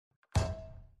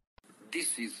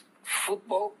This is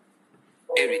Football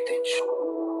Heritage.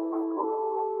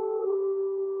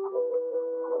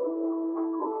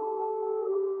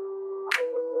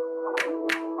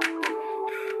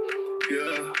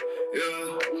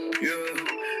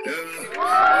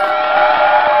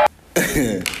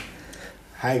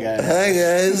 Hi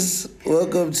guys,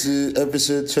 welcome to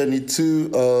episode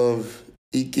 22 of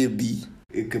Ikebe.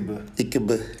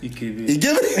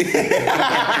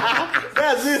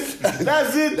 That's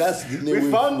it. That's the name.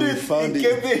 We found it.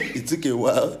 Ikebe. It took a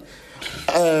while.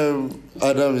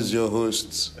 Adam is your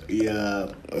host.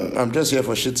 Yeah. I'm just here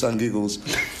for shits and giggles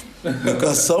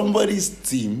because somebody's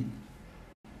team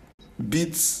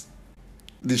beats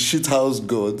the shithouse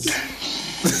gods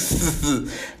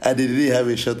and they didn't have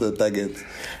a shot on target.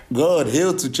 God,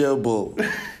 hail to Chelsea.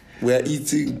 We are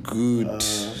eating good.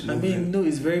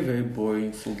 It's very, very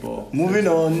boring football. Moving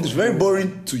on. It's very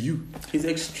boring to you. It's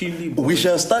extremely boring. We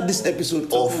shall start this episode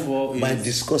Football off by is-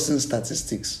 discussing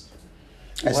statistics.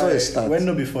 I saw a stat. When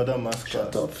no before that mascot.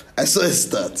 Shut up. I saw a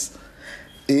stat.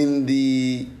 In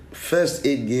the first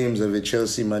 8 games of a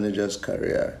Chelsea manager's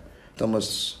career,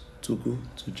 Thomas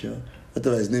Tuchel,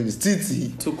 whatever his name is,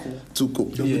 Tuchel.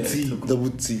 Double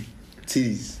T.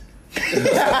 T's.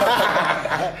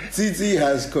 Titi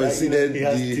has considered He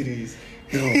has titties.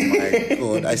 Oh my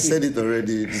God, I said it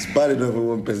already. It's bad enough when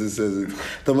one person says it.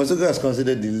 Thomas Tuchel has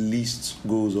considered the least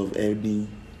goals of any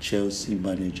Chelsea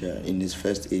manager in his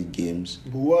first 8 games.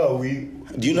 Who are we?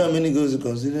 Do you know how many goals he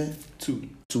considered? 2.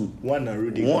 2. One na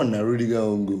Rudiger. One na Rudiger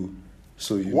on goal.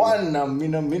 So you One na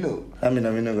Minamino. I didn't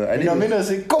Minamino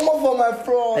say, come up for my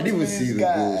front. I didn't even see the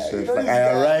goal. So You know like, this I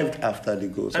guy. arrived after the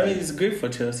goal. So It's great for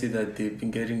Chelsea that they've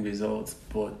been getting results,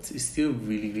 but it's still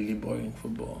really, really boring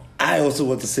football. I also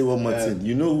want to say one more thing.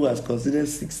 You know who has considered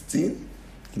 16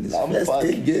 in his first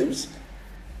 8 games?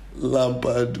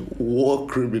 Lampard, war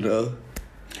criminal.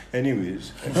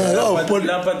 Anyways. Lampard,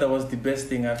 that was the best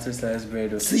thing after sliced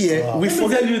bread. See, we Let me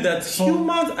forget tell you that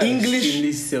humans are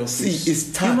extremely selfish. See,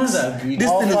 it's tax. Humans are greedy. This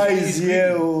thing Alpha is is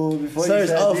here. Before Sorry, you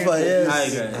it's said Alpha, it.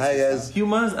 yes. Hi guys.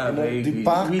 Humans are very the greedy.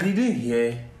 back- We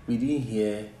didn't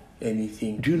hear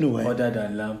anything. Do you know why? Other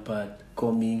than Lampard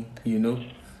coming,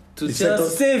 to The Chelsea second-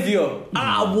 savior.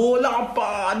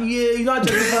 Lampard, you know how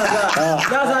Chelsea fans are. That's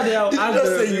how they are. Did you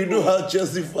just say you know how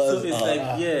Chelsea fans So it's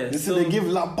are? like, So they give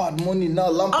Lampard money now.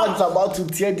 Lampard's about to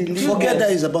tear the league. Forget up.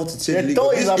 that he's about to take They the league.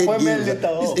 tore These his 8 appointment games,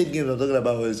 letter these up. 8 games I'm talking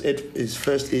about was his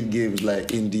first 8 games,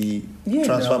 like in the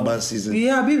transfer ban season.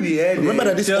 Yeah, we had Remember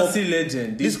that this Chelsea up-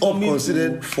 legend. This He's up coming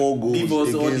considered to 4 goals. give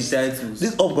us all the against- titles.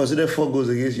 This up considered 4 goals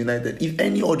against United. If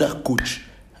any other coach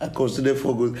had considered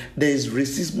 4 goals, there is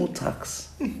racism tax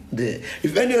there.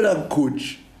 If any other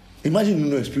coach, imagine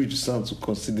Nuno Espirito Santo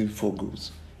considering 4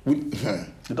 goals. You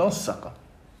don't sucker.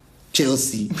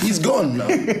 Chelsea, he's gone now.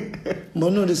 But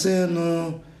no, they say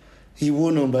no, he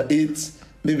won number 8.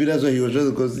 Maybe that's why he was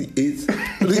just because the 8.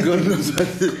 God knows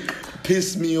what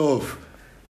pissed me off.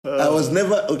 I was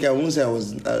never okay. I won't say I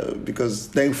was because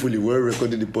thankfully we're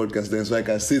recording the podcast then, so I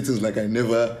can say things like I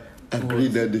never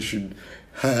agreed that they should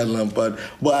hire Lampard.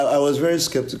 But I was very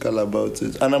skeptical about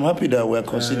it, and I'm happy that we're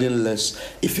conceding less.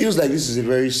 It feels like this is a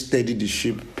very steady the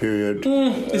ship period.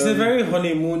 It's a very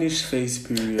honeymoonish phase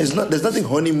period. It's not. There's nothing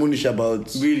honeymoonish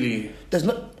about. Really, There's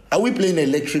not. Are we playing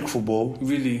electric football?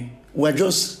 really. We're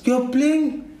just. You're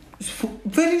playing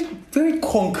very, very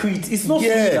concrete. It's not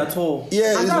fluid at all.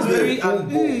 Yeah, and that's very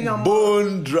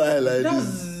bone dry like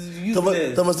That's this.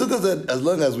 useless. Thomas Tuchel said, as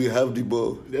long as we have the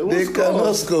ball, They won't they score.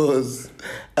 cannot score us.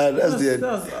 And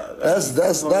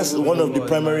that's one of the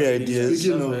primary ideas.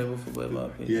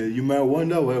 Yeah, you might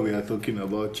wonder why we are talking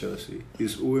about Chelsea.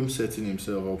 Is Owen setting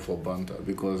himself up for banter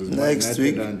because it's Next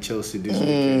United week. and Chelsea this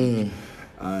weekend.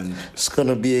 And It's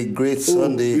gonna be a great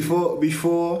Sunday. Before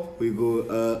we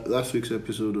go, last week's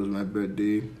episode was my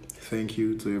birthday. Thank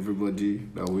you to everybody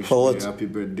that wished For me what? a happy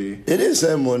birthday. They didn't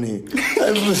send money. How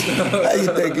are you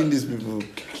thanking these people?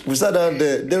 We sat down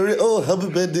there. They were, happy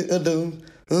birthday.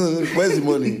 Where's the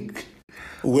money?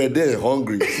 We're there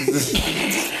hungry.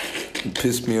 It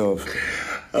pissed me off.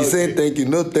 He's saying thank you.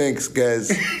 No thanks,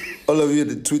 guys. All of you,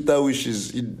 the Twitter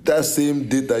wishes, that same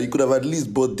data, you could have at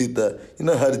least bought data. You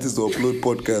know how it is to upload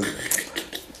podcast.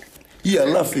 You are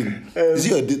laughing. Is it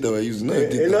your data we're using? Not your A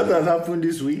data. lot has happened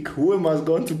this week. Who has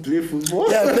gone to play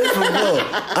football? Yeah, I played football.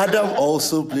 Adam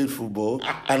also played football,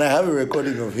 and I have a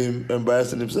recording of him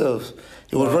embarrassing himself.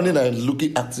 He was running and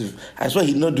looking active. I swear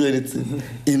he did not do anything.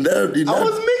 In that, I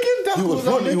was making He was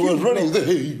running. He was running. He said,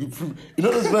 hey, you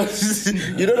know those man,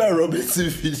 you know that Robertson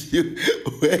video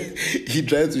where he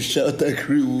tried to shout at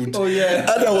Greenwood. Oh yeah.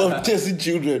 Adam was chasing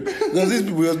children. Because these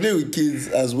people, he was playing with kids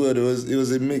as well. It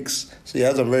was a mix. So he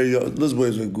had some very young. Those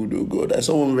boys were good. Oh God, I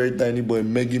saw one very tiny boy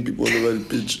megging people all over the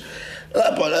pitch.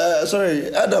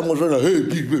 Sorry, Adam was running. Hey,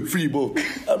 give me free ball.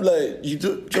 I'm like, you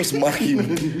don't just mark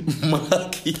him,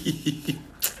 mark him.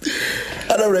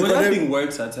 I don't But that reckon thing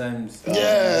works at times.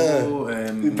 Yeah.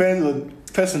 Depends on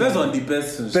personally. Depends on the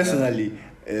person. Personally,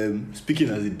 speaking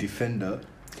as a defender,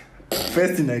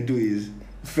 first thing I do is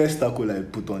first tackle I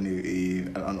put on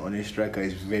a striker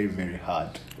is very, very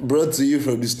hard. Brought to you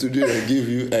from the studio that gave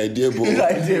you idea ball.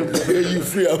 You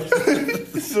free up.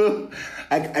 So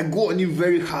I go on him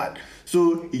very hard.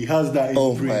 So he has that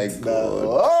Oh imprint. my God.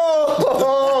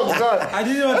 Oh God. I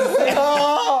didn't want to say it.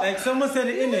 Like someone said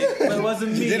it in it, but it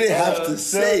wasn't me. You didn't have to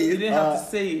say You it. didn't have to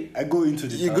say it. I go into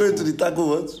the You tackle. go into the tackle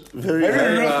what? Very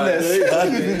Very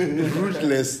ruthless.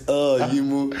 Ruthless. Oh,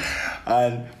 Yimu.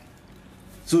 And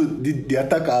so the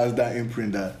attacker has that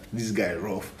imprint that this guy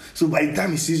rough. So by the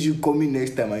time he sees you coming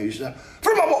next time and you shout,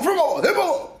 from above,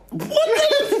 what?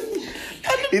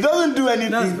 He doesn't do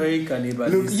anything. That's very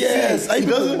cannibalistic. Look, Yes, I he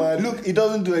doesn't man. look. He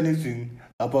doesn't do anything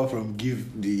apart from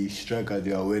give the striker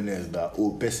the awareness that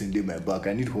person did my back.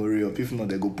 I need to hurry up. If not,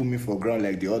 they go put me for ground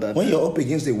like the other. When you're up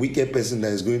against a wicked person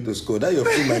that is going to score, that your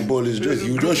free my ball is just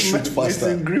you just shoot faster.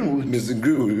 Mason Greenwood. Mason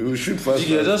Greenwood, you shoot faster.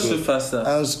 You and just score. shoot faster.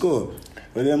 And score.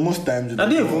 But then most times, I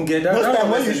didn't even get that. Most That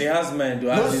time when was in you the house mind.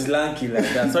 As is lanky like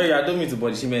that. Sorry, I don't mean to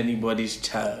body shame anybody's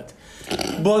child.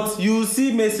 But you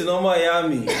see Mason on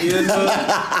Miami, you know,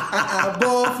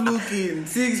 above looking,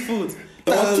 6 foot.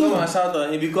 You want to come and shout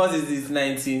on him because it's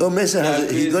 19. Oh, Mason Yeah,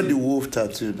 he got crazy. the wolf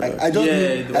tattoo. I just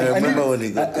Yeah, need, I remember when he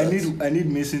got I that. need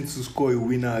Mason to score a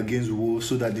winner against Wolves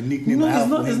so that the nickname No, I have it's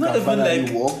for not him can even finally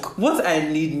like work. what I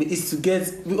need is to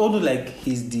get. We all know like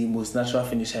he's the most natural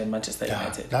finisher in Manchester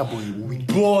United, That boy win.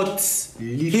 but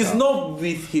Leader. he's not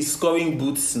with his scoring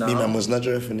boots now. Me, my most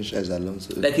natural finish as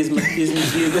Alonso. Like his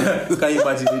can you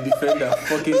imagine the defender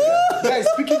fucking Guys,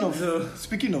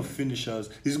 speaking of finishers,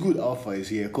 it's good Alpha is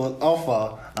here because Alpha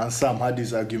and Sam had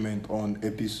this argument on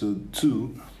episode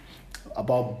 2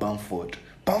 about Bamford.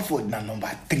 Bamford now number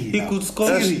 3. he now. could score.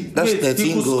 That's Wait, 13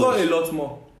 he could goals. score a lot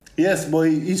more. Yes, but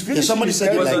he's Yeah, finishing. somebody his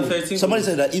said was career. on 13 somebody goals.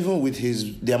 said that even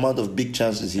with the amount of big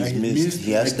chances he's And he missed, missed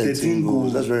he has like 13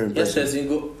 goals. That's very Yes, impressive. 13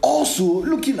 goals. Also,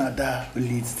 looking at that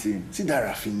Leeds team, see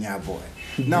that Rafinha boy.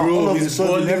 Now Bro, all of a he's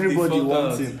sudden balling the everybody fuck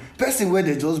wants out. him. Person where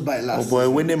they just buy Oh last. boy,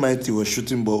 when the mighty was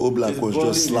shooting ball, Oblak He's was balling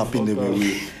just the slapping fuck them out.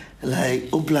 away. Like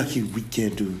Oblak is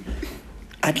wicked, dude.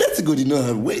 Atletico did not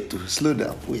have wait to slow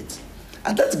down. Wait,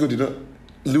 Atletico did not.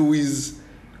 Luis,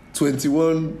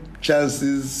 21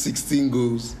 chances, 16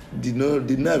 goals. Did not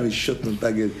have a shot on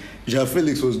target. Jean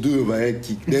Felix was doing overhead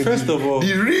kick. Then First of all,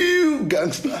 the real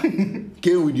gangster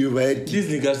came with the overhead kick.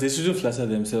 These niggas, they shouldn't flatter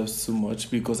themselves too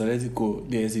much because Atletico,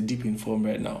 there is a deep in form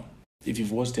right now. If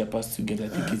you've watched their past 2 games, I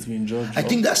think it's been draw. I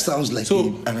think that sounds like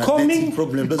So an athletic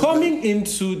problem. doesn't it? coming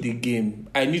into the game,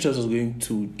 I knew Chelsea was going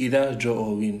to either draw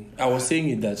or win. I was saying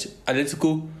it that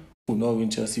Atletico will not win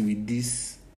Chelsea with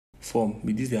this form,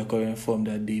 with this their current form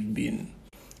that they've been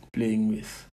playing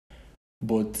with.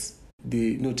 But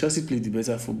Chelsea played the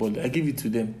better football. I give it to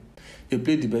them. They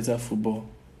played the better football.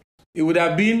 It would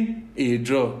have been a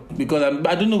draw because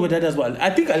I don't know whether that's what I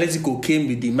think. Atletico came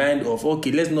with the mind of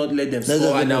okay, let's not let them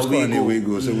score and away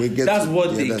go. So we get That's to what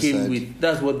the they other came side. with.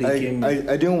 That's what they came with.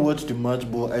 I didn't watch the match,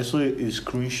 but I saw a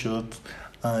screenshot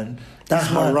and That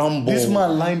haram ball. this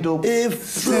man lined up A 7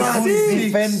 flat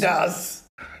defenders.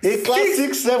 A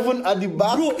classic 7 at the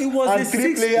back. Bro, it was and a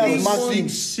 3 players 6-3-1 marking.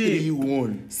 shape.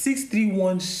 3-1.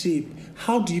 6-3-1 shape.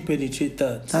 How do you penetrate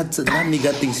that? That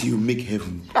nigga thinks you make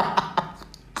heaven.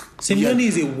 Simeone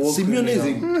is a walk. Simeone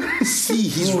is see,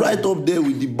 he's right up there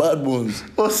with the bad ones.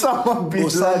 Osama bin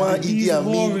Osama, Laden. Idi He's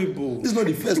Amin. horrible. This is not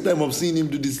the first time I've seen him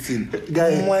do this thing.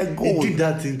 Guy, Oh my he did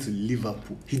god. that thing to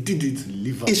Liverpool. He did it to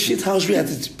Liverpool. It's shithousery at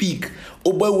its peak.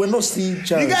 Oh boy, we're not seeing The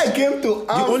chance. guy came to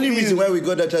The only Anfield. reason why we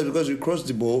got that chance because we crossed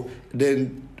the ball.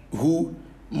 Then who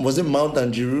was it? Mount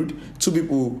and Giroud. 2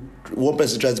 people. One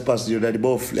person tried to pass the other. The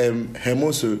ball,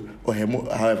 Hermoso or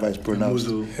however it's pronounced.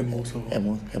 However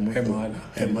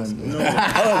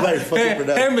it's fucking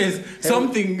pronounced. Hermes,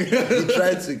 something. He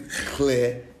tried to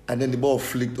clear, and then the ball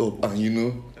flicked up,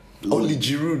 and only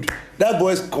Giroud. That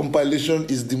boy's compilation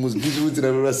is the most beautiful thing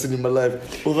I've ever seen in my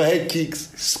life. Overhead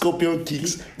kicks, scorpion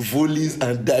kicks, volleys,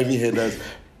 and diving headers.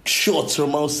 Shots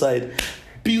from outside.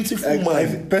 Beautiful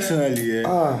man. Personally,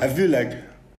 I feel like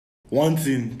one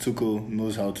thing Tuchel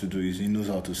knows how to do is he knows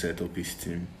how to set up his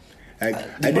team.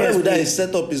 Like, The problem with that is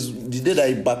setup is the day that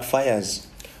it backfires.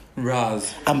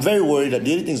 Raz. I'm very worried that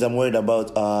the only things I'm worried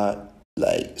about are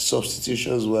like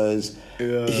substitutions wise.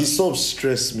 His subs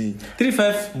stress me.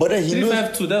 3-5. But then he knows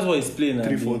 3-5-2. That's what he's playing.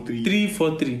 3-4-3.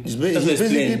 3-4-3. he's That's what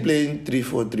basically playing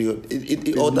 3-4-3.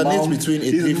 It alternates between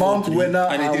a Mount 3-4-3 Werner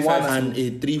and a and 3-5-2. one and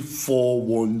a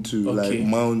 3-4-1-2. Okay. Like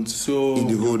Mount So- in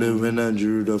the hole, then Werner and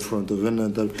Giroud up front of Werner.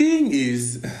 Thing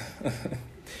is,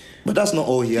 But that's not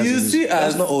all he has. You see,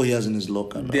 that's as not all he has in his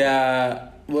locker. Now. they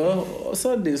are, well,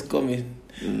 Sunday's coming.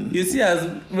 You see, as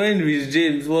when Rich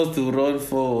James wants to run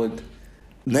forward,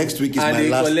 Next week is And my they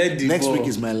last. collect the Next ball. week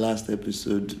is my last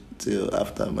episode till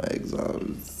after my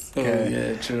exams. oh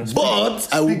yeah, true. But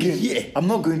I will be here. I'm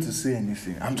not going to say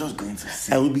anything. I'm just going to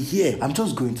say. I will be here. I'm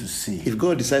just going to say. If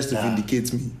God decides to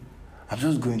vindicate me, I'm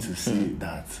just going to say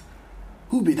that.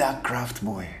 Who be that craft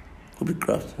boy I'll be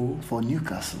craft. for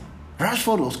Newcastle?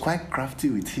 Rashford was quite crafty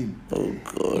with him. Oh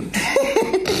God.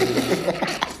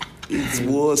 It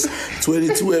was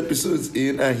 22 episodes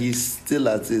in and he's still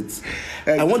at it.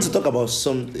 I want to talk about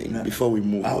something before we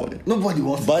move on. Nobody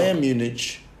wants Bayern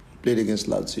Munich played against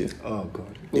Lazio. to. Oh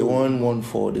God. They won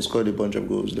 1-4. They scored a bunch of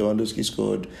goals. Lewandowski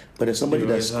scored. But there's somebody that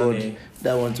Leroy scored Sané.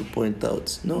 that I want to point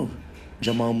out. No.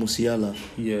 Jamal Musiala.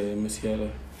 Yeah, Musiala.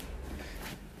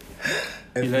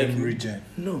 FM like him? Regen.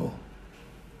 No.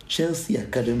 Chelsea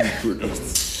Academy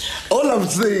products. All I'm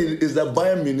saying is that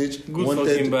Bayern Munich Good wanted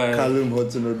fucking Bayern. Callum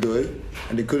Hudson-Odoi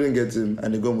and they couldn't get him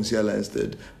and they got Musiala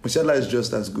instead. Musiala is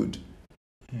just as good,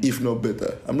 if not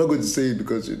better. I'm not going to say it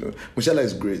because, Musiala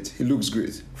is great. He looks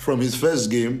great. From his first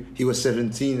game, he was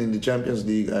 17 in the Champions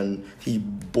League and he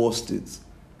bossed it.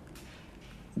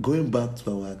 Going back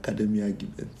to our academy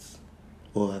arguments,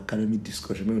 or academy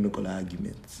discussion, maybe we don't call it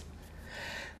arguments.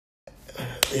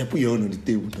 Put your own on the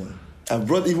table now. I've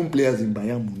brought even players in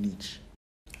Bayern Munich.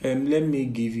 Let me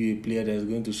give you a player that's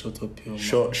going to shut up your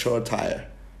mouth. Short tire.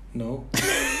 No.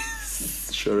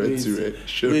 Short Wait. to red.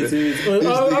 Short Wait, red. wait. This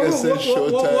nigga said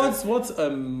short tire.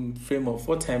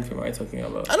 What time frame are you talking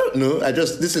about? I don't know.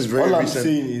 This is very All I'm recent.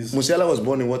 saying is- Musiala was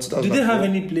born in what? Do they have 2004?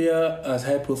 any player as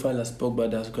high profile as Pogba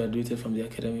that's graduated from the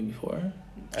academy before?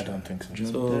 I don't think so.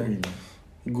 So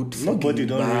good. Nobody fucking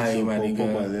don't bye, reach my up nigga.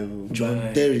 Pogba level. John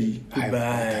Bye. Terry.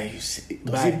 Goodbye. Does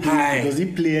Does he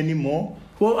play anymore?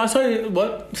 Well, I'm sorry,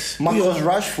 what? Marcus Put your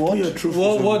Rashford? trophies.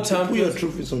 What Put champions? your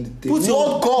trophies on the table. Put your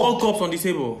World Cup. World Cups on the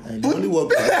table. And the only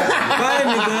World Cup. Bye,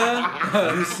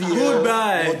 nigga. UCL,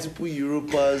 Goodbye. multiple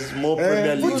Europas, more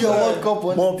Premier put Leagues. your World Cup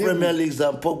on more the table. Premier Leagues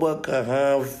than Pogba can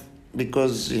have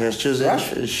because he has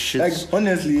chosen shit. Like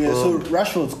honestly, yeah. So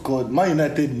Rashford scored. Man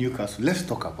United, Newcastle. Let's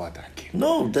talk about that game.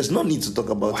 No, there's no need to talk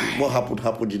about it. What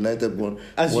happened. United won.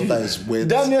 Water is wet.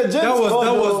 Daniel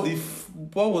James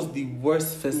What was the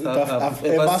worst first half I've I've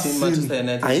ever ever seen seen. Manchester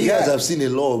United? And you Yeah. guys have seen a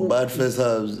lot of bad first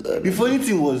halves. The funny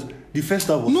thing was the first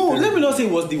half was No, terrible. let me not say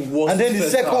it was the worst. And then the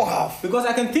first second half. because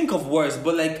I can think of worse,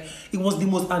 but like it was the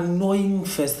most annoying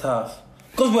first half.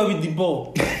 Because we were with the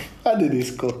ball. How did they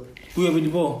score? We were with the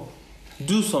ball.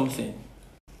 Do something.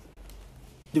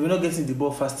 They were not getting the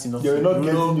ball fast enough. They were not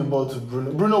Bruno getting the ball to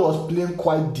Bruno. Bruno was playing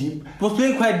quite deep. was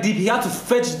playing quite deep. He had to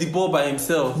fetch the ball by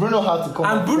himself. Bruno had to come.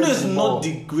 And Bruno fetch is the not ball.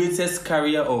 the greatest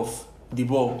carrier of the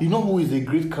ball. You know who is a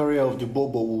great carrier of the ball,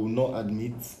 but will not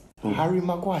admit? Harry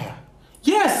Maguire.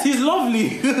 Yes, he's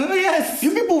lovely. Yes.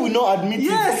 You people will not admit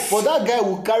Yes. it, but that guy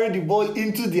will carry the ball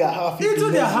into their half. if Into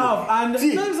he their knows half, it. and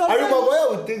See, sometimes- Harry Maguire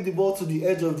will take the ball to the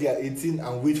edge of their 18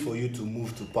 and wait for you to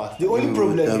move to pass. The only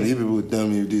problem You is people tell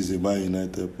me if this is a Man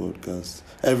United podcast.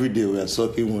 Every day we are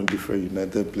sucking one different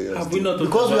United players. Have we not talked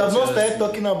because we about have not Chelsea? started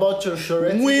talking about your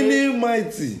Shorette. Winning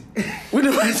mighty.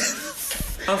 Winning mighty.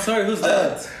 I'm sorry, who's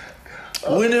that?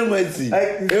 Winning mighty.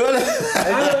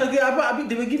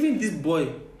 They were giving this boy.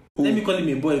 Let me call him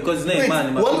a boy because he's not Wait, a man.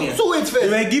 in my one- opinion. so wait first.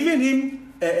 They were giving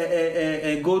him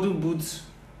a golden boot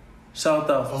shout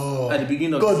out at the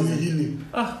beginning of God the will season. heal him.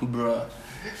 Ah, bruh.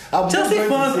 I'm just Chelsea going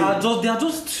to fans say- they are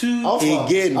just too. Alpha.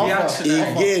 Again,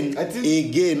 Alpha. I think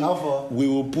again, Alpha. we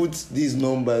will put these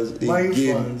numbers My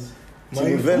again. fans. To My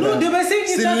November. No, they were saying it.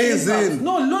 Still That's listen. impact.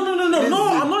 No,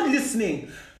 I'm not listening.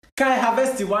 Kai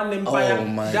Havertz, the one Empire, Oh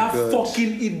my that God.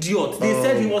 fucking idiot. They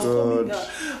said he was coming God. down.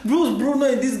 Who's Bruno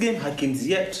in this game? Hakim's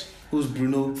yet. Who's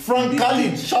Bruno? Frank in this Khalid.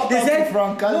 game? Shout They out said- to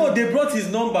Frank Khalid. No, they brought his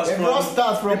numbers They from. brought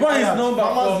stats from They brought Ajax,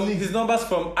 Farmers League. his numbers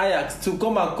from Ajax to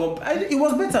come and compare. It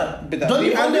was better.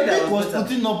 Johnny I Van think de that Beek was better.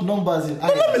 putting up numbers in.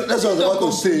 That's what I was about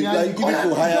to say. Yeah, Like, you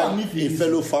people hire me if a it is.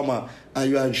 fellow farmer and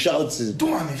you are shouting.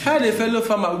 Had a fellow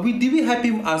farmer. Did we hype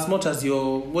him as much as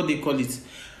your what they call it?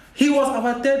 He was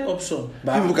our third option.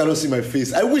 People cannot see my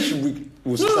face. I wish we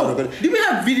would No, start no. recording. Did we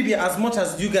have VDB as much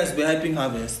as you guys were hyping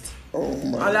Harvest? Oh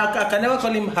my. I can never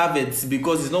call him Havertz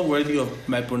because he's not worthy of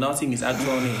my pronouncing his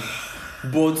actual name.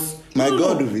 But My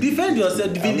God, will defend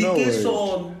yourself. I'm not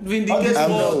Vindicate. I'm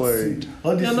not worried.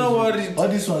 You're not worried. All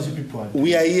these ones you people are.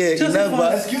 We are here. Just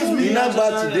excuse me.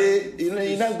 Inagba today.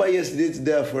 Inagba yesterday,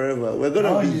 today, and forever. We're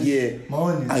gonna be here,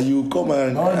 and you come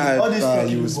and all these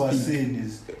things you people are speak. saying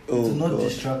is Oh, to not God.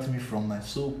 distract me from my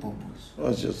sole purpose.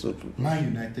 What's your so? Man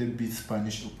United beat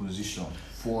Spanish opposition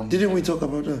 4-0. Didn't we talk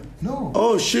about that? No.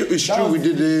 Oh shit! It's That true. We was-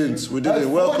 didn't. We that's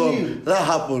didn't. Welcome. 4-0. That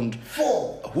happened.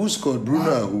 4. Who scored?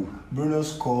 Bruno and who? Bruno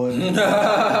scored.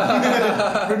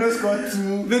 Bruno scored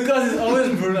 2. Because it's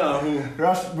always Bruno who.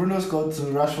 Bruno scored 2.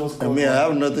 Rashford scored I mean, I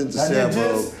have nothing to say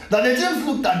about. Daniel James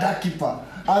looked at that keeper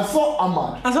and saw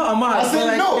Ahmad. I saw Ahmad. I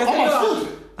said, no, Ahmad,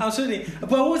 shoot. I'm shooting.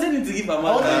 But I wasn't to give Ahmad.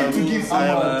 I wanted to give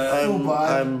Ahmad so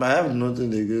bad. I have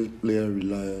nothing against player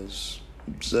reliance.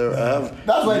 So I have.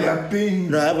 That's why they are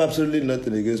paying. No, I have absolutely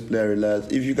nothing against player reliance.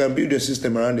 If you can build a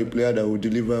system around a player that will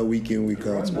deliver week in, week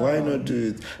out, why not do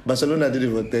it? Barcelona did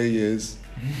it for 10 years.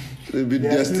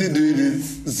 They're still doing it.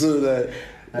 So that.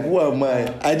 Who am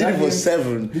I? I did it for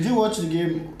 7. Did you watch the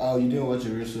game? Oh, you didn't watch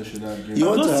the Real Sociedad game. You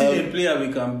I've want not to seen have- a player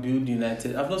we can build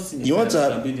United. I've not seen a You player want to we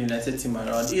have- can build United team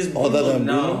around. It's Other Bruno than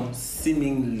now, Bruno?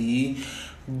 seemingly,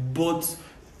 but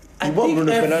I You bought think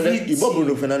Bruno every Fernandes. You bought team-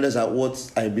 Bruno Fernandes at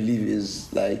what I believe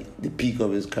is like the peak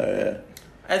of his career,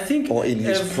 I think or in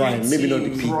his every prime. Maybe not the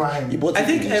team- peak. Prime. You bought I him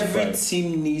think in his every prime.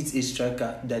 team needs a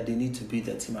striker that they need to build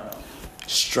their team around.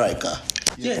 Striker.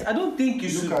 Yes, I don't think you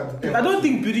Look should. at I don't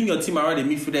think building your team around a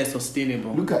midfielder is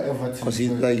sustainable. Look at Everton. Because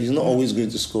he's not always going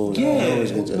to score. Yeah. He's not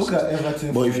always going to Look assist. at Everton.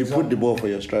 But for if you example. put the ball for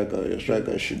your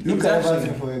striker should. Look at Exactly.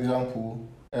 Everton, for example.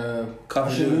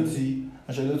 Cavani.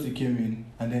 Ancelotti came in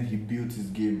and then he built his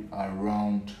game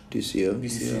around This year.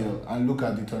 this year. And look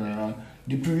at the turnaround.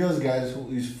 The previous guys,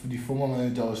 who is the former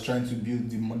manager, was trying to build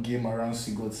the game around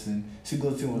Sigurdsson.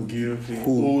 Sigurdsson was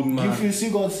Old man. Gylfi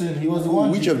Sigurdsson. He was the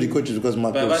one. Which of the coaches? Because But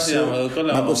Marco that's it, I'll call him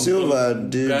Marco Silva Uncle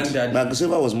did. Granddaddy. Marco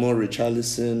Silva was more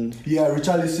Richarlison. Yeah,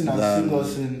 Richarlison and Than-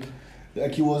 Sigurdsson.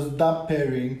 Like he was that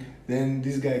pairing. Then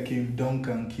this guy came.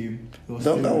 Duncan came. It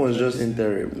Duncan still was just Richarlison.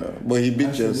 interim now, but he beat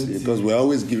Ancelotti. Chelsea because we're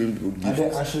always giving people And then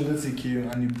gifts. Ancelotti came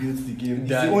and he built the game. He's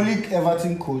That- the only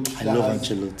Everton coach I love has,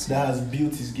 Ancelotti. that has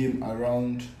built his game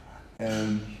around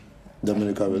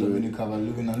Dominic Calvert-Lewin. Dominic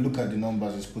Calvert-Lewin, and look at the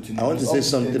numbers he's putting. I want to He's say up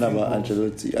something 13 about goals.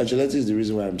 Ancelotti. Ancelotti is the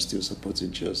reason why I'm still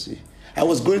supporting Chelsea. I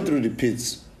was going through the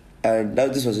pits, and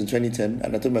this was in 2010,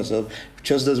 and I told myself, if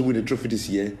Chelsea doesn't win the trophy this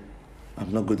year,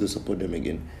 I'm not going to support them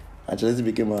again. Ancelotti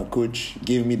became our coach,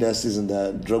 gave me that season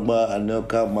that Drogba,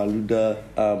 Anelka, Maluda,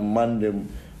 Mandem,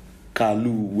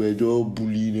 Kalu were all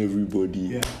bullying everybody.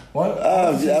 Yeah.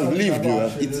 I've lived, about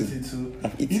I've Ancelotti eaten. too.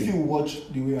 I've If eaten. you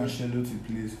watch the way Ancelotti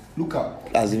plays, look at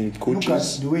As in coaches. Look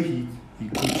at the way he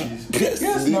coaches.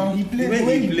 Yes. Now he plays The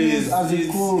way he plays as a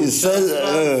is- coach. It says, I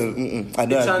It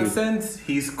don't agree. transcends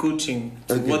his coaching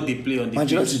to Okay. what they play on the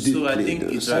Ancelotti pitch. did So I play, think though,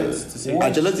 it's so- right to say.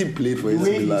 What- Ancelotti played for The AC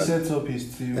way he Milan. sets up his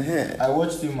team. Uh-huh. I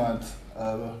watched him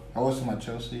at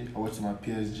Chelsea. I watched him at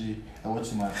PSG. I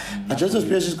watched him at. Ancelotti was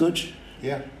PSG's coach?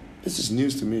 Yeah, This is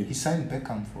news to me. he signed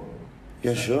Beckham for.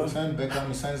 Yeah, sure. He signed Beckham.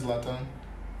 He signed Zlatan.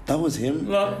 That was him.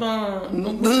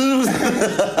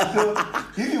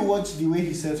 If you watch the way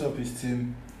he sets up his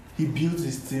team, he built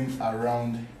his team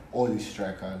around all his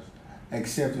strikers,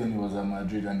 except when he was at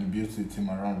Madrid and he built the team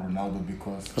around Ronaldo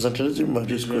because Was Ancelotti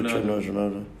Madrid's coach or not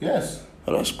Ronaldo? yes,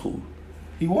 Oh, that's cool.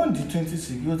 he won the 26.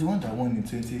 He was the one that won in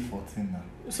 2014. Man.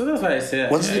 So that's why I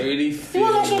said What's I it? really He feel.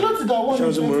 was Ancelotti that won in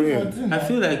Jose Mourinho. 2014. I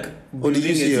feel like Oh, did building you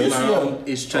a see team it? around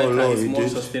a striker Oh, Lord, is he more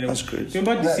did. sustainable. That's great.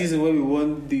 Remember the Yeah. season where we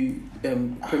won the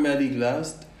Premier League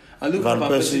last? And look how Van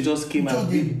Van Persie. Persie just came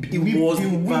and He it whipped- was he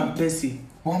whipped. Van Persie.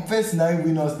 One first 9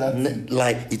 winners that team.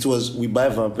 Like it was, we buy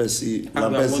Van Persie. Van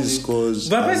And we won Persie it. scores.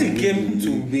 Van and Persie we came win.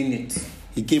 to win it.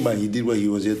 He came and he did what he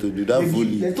was here to do. That They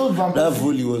volley, told Van that Persie-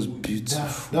 volley was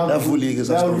beautiful. That volley against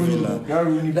that Aston Rooney- Villa. that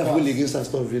Rooney That pass. volley against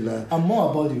Aston Villa. I'm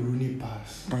more about the Rooney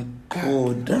pass. My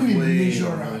God, that Rooney way.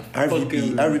 measure.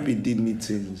 RVP did me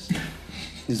things.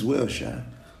 It's well, Sha.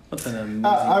 What an amazing.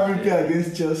 RVP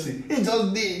against Chelsea. He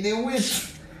just they wait.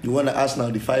 You want to ask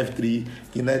now the 5-3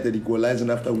 United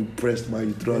equalizing after we pressed Man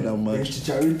U throughout that And match.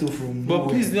 Chicharito from. But nowhere.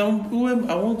 please, now,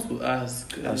 I want to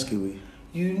ask. Ask away.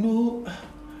 You know,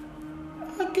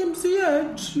 Hakim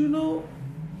Ziyech, you know,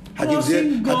 Hakim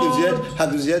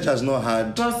Ziyech has not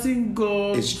had passing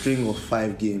God. a string of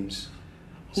 5 games.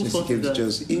 Whose since he fault came is to that?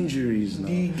 Chelsea. Injuries now.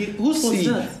 Whose fault is See,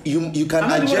 that? you can How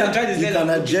many people that guide agenda his you leg can and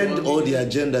put it agenda on all the the-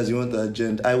 agendas you want to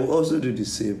agenda. I will also do the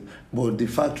same, but the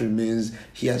fact remains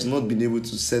he has not been able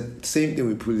to set. Same thing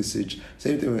with Pulisic.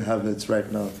 Same thing with Havertz right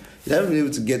now. He hasn't been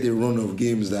able to get a run of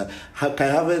games that Kai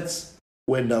Havertz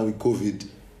went down with COVID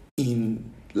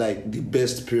in like the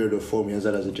best period of form he has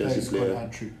had as a Chelsea player.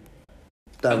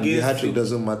 That the Against hat-trick who?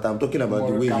 doesn't matter. I'm talking about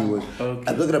the way he was. Okay.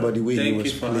 I'm talking about the way he Thank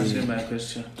was you for playing. answering my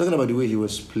question. Talking about the way he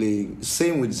was playing.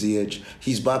 Same with Ziyech.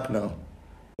 He's back now.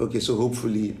 Okay, so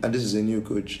hopefully, and this is a new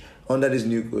coach. Under this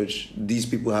new coach, these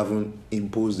people haven't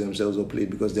imposed themselves or played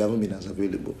because they haven't been as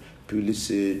available.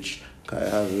 Pulisic, Kai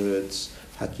Havertz,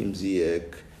 Hakim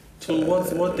Ziyech. So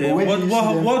what? where did you see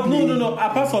them No. play?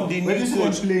 Apart from the Where did new you see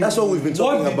them coach, play? That's what we've been what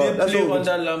talking did about. they That's play what,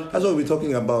 under Lampard? that's what we're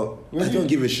talking about. I don't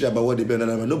give a shit about what they play under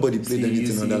Lampard. Nobody played See,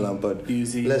 anything you under see. Lampard. You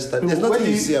see. Let's start. So There's where nothing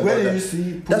do you you- see about where do that. you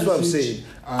see That's what I'm Pulisic saying.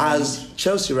 and- As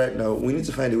Chelsea right now, we need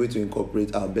to find a way to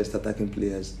incorporate our best attacking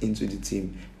players into the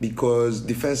team because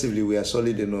defensively we are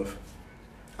solid enough.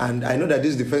 And I know that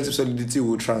this defensive solidity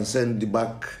will transcend the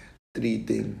back three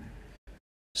thing.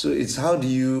 So it's how do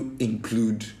you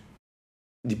include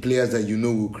the players that you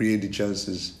know will create the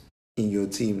chances in your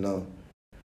team now?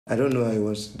 I don't know how he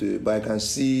wants to do it, but I can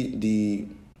see the,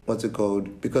 what's it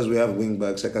called? Because we have wing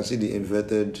backs, I can see the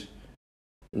inverted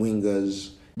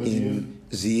wingers But in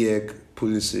Ziyech,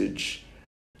 Pulisic,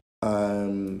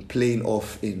 playing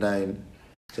off a 9.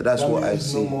 So that's what I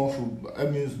see. No more football. I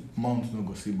mean, Mount no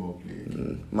go see ball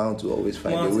play. Mount will always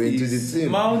find Mount a way into the is-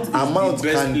 team. Mount is and the Mount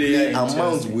best can player play, in and Mount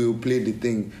Chelsea. will play the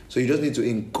thing. So you just need to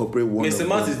incorporate one. Mason of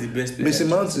Mount them. is the best player. Mason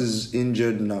Mount is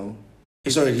injured now.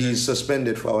 Sorry, he's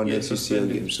suspended for our Yeah, next UCL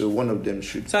suspended. game. So one of them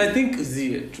should. So I think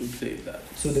Ziyech should play that.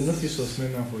 So they not fit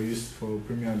suspend him for use for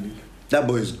Premier League. That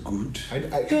boy is good.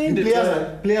 The in the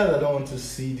players I don't want to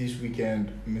see this weekend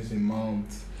missing Mount.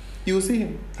 You will see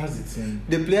him. That's the thing.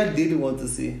 The player didn't want to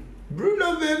see.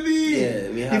 Bruno, baby. Yeah,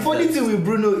 we The have funny that. thing with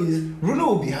Bruno is Bruno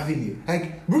will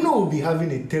be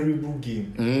having a terrible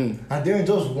game, and then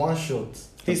just one shot.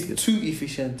 He's too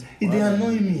efficient. They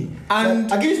annoy me. And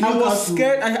Like, against I was Newcastle,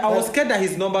 scared. I was like- scared that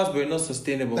his numbers were not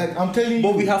sustainable. Like I'm telling you,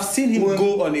 But we have seen him when-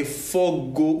 go on a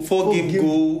four game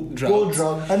goal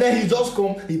drought. and then he just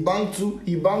come. He bang two.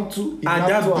 He bang two. He And bang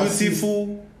that two assists.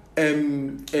 beautiful a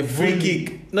free Volley.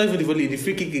 kick. Not even the volley, the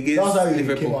free kick against That's how he came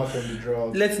Liverpool. out from the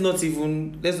drought. Let's not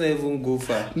even go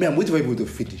far. Me, I'm waiting for people to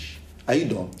finish. Are you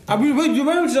done? I mean, you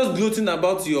were just gloating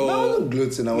about your. No, I'm not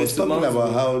gloating. I was Mason talking Mount about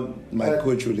will- how my Like,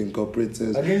 coach will incorporate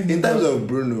things. against In terms Newcastle- of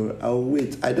Bruno, I'll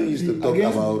wait. I don't used to talk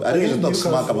Against- about. I don't used to talk against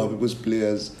smack Newcastle- about people's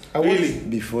players. I want- Really?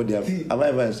 Before they have. See, Have I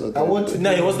ever insulted? I want- anybody?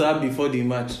 No, he wants to have before the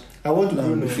match. I want No,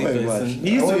 Bruno. before I watch. He used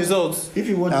I to want- results. If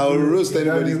you want, I'll Bruno roast in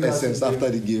that anybody's Newcastle essence game, after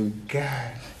the game.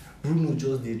 God, Bruno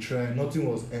just they try. Nothing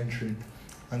was entering,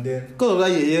 and then Because of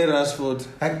that, Rashford.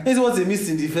 I- This is what he missed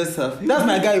in the first half. That's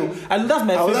my guy, and that's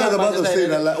my I was favorite. not about to Manchester say United.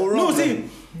 that, like, oh, no, wrong, see, man.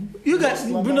 you guys, Just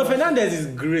Bruno like that. Fernandes is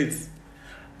great.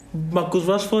 Marcus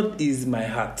Rashford is my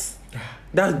heart.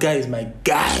 That guy is my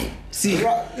guy. See,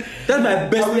 that's my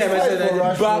best I will player in Manchester fight for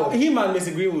United. But Rashford. him and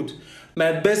Mason Greenwood,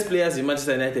 my best players in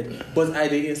Manchester United. But I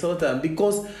dey insult him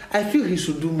because I feel he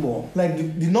should do more. like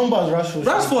the numbers Rashford.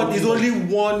 Rashford is only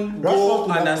one goal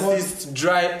Rashford and could have assist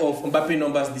dry of Mbappe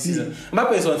numbers this season.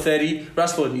 Mbappe is on 30,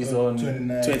 Rashford is on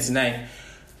 29.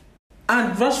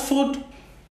 And Rashford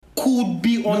could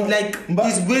be on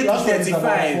his way to Rashford is about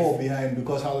 35. 4 behind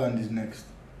because Haaland is next.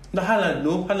 No,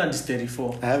 Haaland is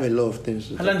 34. I have a lot of things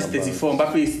to Haaland is talk about. 34,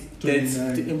 Mbappe is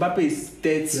 29. 30, Mbappe is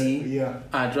 30, Yeah.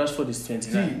 and Rashford is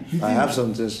 29. The I thing- have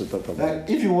some things to talk about. Like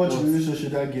if you watch the Real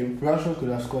Sociedad game, Rashford could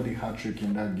have scored a hat trick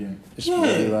in that game.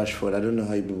 Especially Rashford. I don't know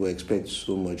how you people expect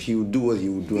so much. He will do what he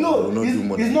will do and he will No, not do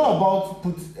more. it's than not about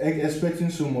expecting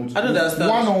so much. I don't understand.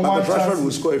 One-on-one But Rashford will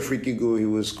chances. score a free kick goal. He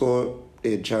will score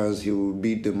a chance. He will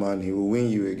beat the man. He will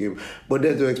win you a game. But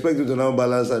then to expect him to now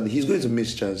balance, and he's going to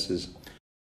miss chances.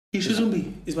 He shouldn't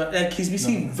be. He's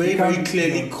missing No. very, He very can't-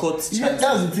 clearly no. cut chances. Yeah,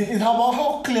 that's the thing. It's about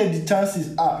how clear the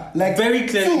chances are. Like Very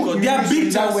clearly two cut. They are big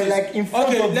individuals that chances. were like in front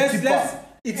Okay, of the keeper.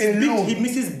 it's alone. big. He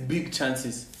misses big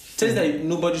chances. Chances that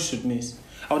nobody should miss.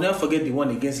 I'll never forget the one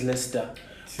against Leicester.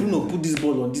 Bruno put this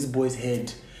ball on this boy's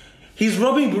head. He's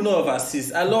robbing Bruno of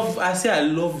assists. I love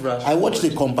Rashford. I watched a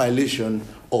compilation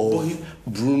But of he-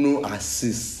 Bruno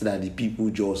assists that the people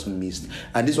just missed.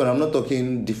 And this one, I'm not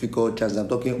talking difficult chances. I'm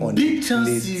talking on Big late-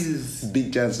 chances.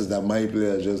 big chances that my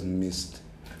players just missed.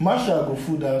 Marshall go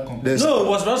full that competition. There's- No,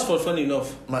 was Rashford funny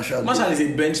enough? Marshall is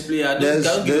a bench player. I There's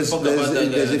don't give a fuck about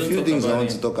that guy. a I don't few talk things I about want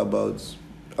him. to talk about.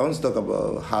 I want to talk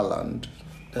about Haaland.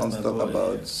 I want to my talk boy.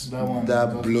 about That one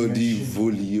that got bloody mentioned.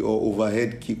 volley or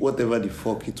overhead kick, whatever the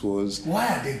fuck it was. Why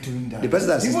are they doing that? The person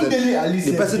that Even assisted, Dele Alli the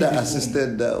said person that it is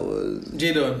assisted that was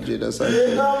Jadon. Jadon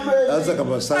Sancho. I was talking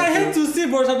about I Sancho. hate to see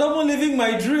Borussia Dortmund living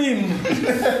my dream.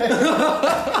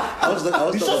 I was The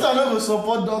talking shots are not going to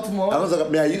support Dortmund. I was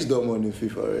like, I used Dortmund in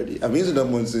FIFA already. I've been using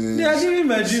Dortmund since. They are living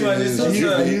my dream and it's so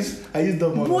since sad. I use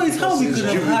Dortmund. Boy, it's how we Since could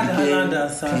have Juve had became Haaland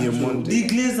and Sancho. Piemonte. The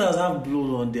Glazers have blood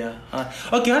on their hand.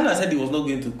 Okay, Haaland said he was not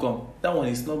going to come. That one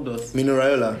is snubbed us. Mino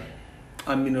Raiola.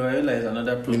 And Mino Raiola is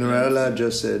another problem. Mino Raiola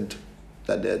just said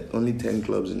that there are only 10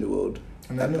 clubs in the world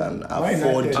that can Man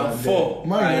afford United And four.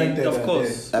 Man And United of are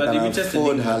course. that But the can richest in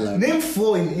afford England. Haaland. Name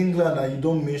 4 in England and you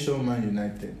don't mention Man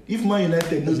United. If Man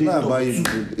United no It's dey not top about 2,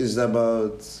 you. It's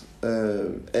about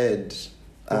Ed.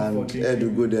 And fucking Ed will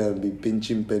go there and be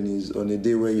pinching pennies on a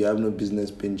day where you have no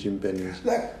business pinching pennies.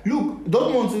 like look,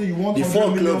 Dortmund say you want The 4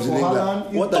 100 million clubs for in England.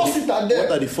 Haaland, you What toss it at are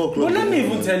them. the 4 clubs? But let in me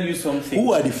even England? tell you something.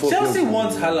 Who are the 4 clubs Chelsea in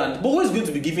wants England? Haaland, but who is going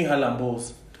to be giving Haaland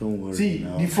balls? Don't worry. See,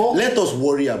 now. the 4 Let us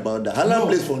worry about that. Haaland No.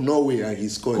 plays for Norway and he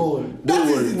scored. Cool. Don't That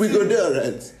is worry. the We thing. go there,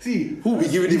 alright. See, Who be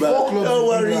giving the the ball? 4 clubs Don't in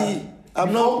worry. England. I'm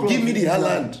The not. 4 clubs Give me in the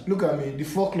England. Haaland. Look at me, the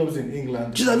 4 clubs in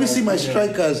England. Just have you seen my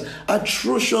strikers?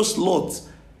 Atrocious lot.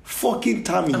 Fucking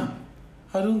Tammy.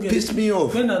 I don't get Pissed me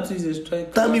off. When are is a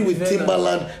striker? Tammy with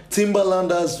Werner.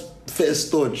 Timberland as first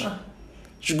touch.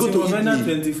 Should go to Timo Werner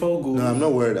Italy. 24 goals. No, I'm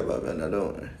not worried about Werner.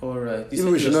 Don't worry. Alright.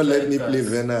 Even we should not let me play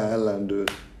Werner and Haaland,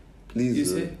 though. Please. You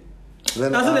though. see?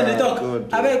 Werner, That's what they talk.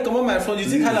 God, I beg, come on, my friend. You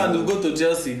think Haaland will go to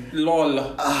Chelsea?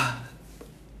 Lol.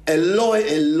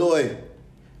 Eloy.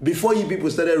 Before you people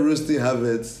started roasting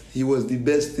Havertz, he was the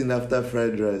best thing after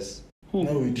fried rice.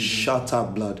 No, we didn't. Shut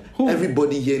up, blood. Who?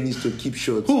 Everybody here needs to keep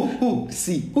short. Who?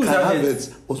 See, Who's Kai Havertz?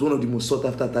 Havertz was one of the most sought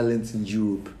after talents in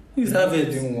Europe. Who's They Havertz?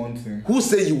 didn't want him. Who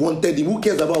said you wanted him? Who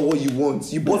cares about what you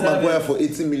want? You bought Who's Maguire Havertz? for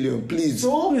 80 million, please.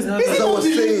 So, Is is Havertz? he As I not was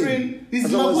saying. delivering? Is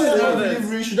As I was Maguire not saying.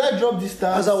 delivering? Should I drop this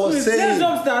stats? As I was Let's saying,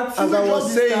 jump start. as Should I we drop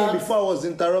was this saying stats? before I was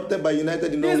interrupted by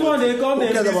United, in This one they come who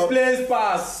and cares about? displace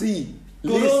pass. See,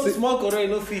 Koro, listen. small Koro, you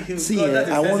know, feel him. See, God, that is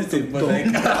I want to sensitive, but talk.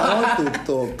 like- I want to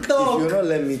talk. Talk. If you're not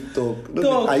let me talk. No,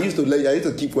 Talk. I used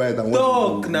to keep quiet and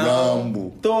Talk want to now.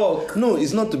 ramble. Talk. No,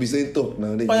 it's not to be saying talk now.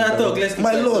 Oh, yeah, talk. Let's keep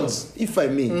My quiet. lords, if I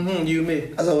may, You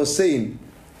may. as I was saying,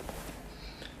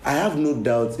 I have no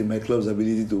doubt in my club's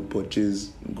ability to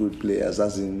purchase good players.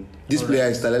 As in, this player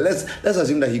is talented. Let's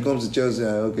assume that he comes to Chelsea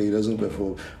and okay, he doesn't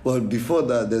perform. But before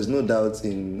that, there's no doubt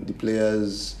in the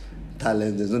player's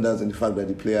talent. There's no doubt in the fact that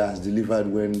the player has delivered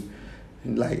when,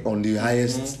 like, on the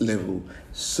highest level.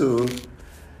 So,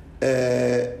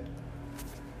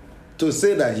 to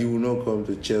say that he will not come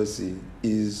to Chelsea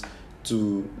is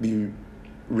to be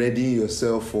readying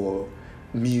yourself for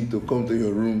me to come to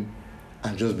your room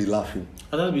and just be laughing.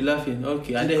 I'll not be laughing.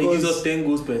 Okay. And then he gives Because- us 10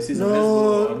 goals per season. Let's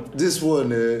go No, on.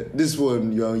 this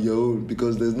one, you're on your own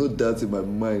because there's no doubt in my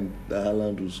mind that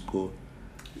Haaland will score.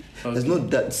 There's no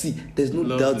doubt. See, there's no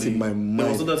doubt Lovely. in my There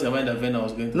was mind. no doubt in my mind that Werner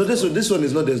was going to. No, this one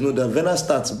is not. There's no doubt. Werner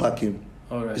starts back him.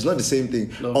 All right. It's not the same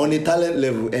thing. Lovely. On a talent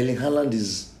level, Erling Haaland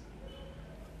is.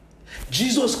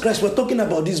 Jesus Christ, we're talking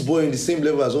about this boy on the same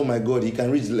level as, oh my God, he can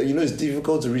reach. You know, it's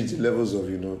difficult to reach the levels of,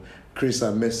 Chris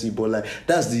and Messi, but like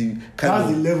that's the kind That's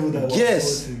of the level that was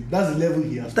yes. him. That's the level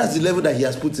he has. That's the level that he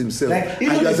has put himself. Like, and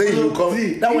even you are the saying you follow- come.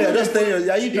 see, That way, even you're just the telling.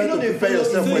 follow- Are you trying even to the prepare follow-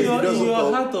 yourself So for if he in doesn't your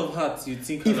come? heart of hearts, you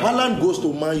think If Haaland goes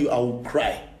to Man U, I will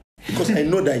cry. Because I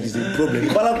know that he's a problem.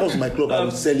 If Haaland comes to my club, I will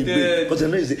I'm celebrate. dead. Because I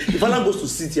know if Haaland goes to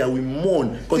City, I will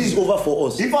mourn. Because it's over for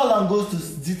us. If Haaland goes to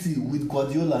City with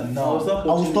Guardiola now, I will stop I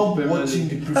will watching stop the Premier watching League.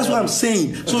 the Premier That's what I'm League.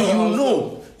 saying.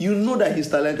 So you know that he's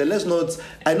talented. Let's not.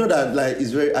 I know that like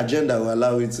his very agenda will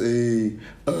allow it.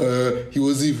 He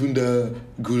wasn't even that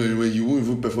good anyway. You won't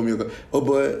even perform your. Oh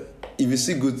boy, if you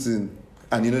see good thing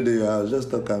and you know that you are, just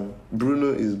talk.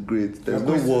 Bruno is great. There's My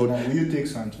no question word now, will you take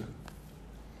Sancho?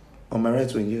 on my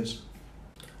right wing. Yes.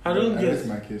 I don't I get. rest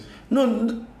my case.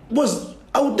 No,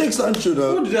 I would take Sancho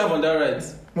Who now. do they have on that right?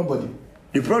 Nobody.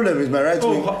 The problem is my right Oh,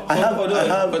 wing. I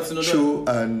have but no, Cho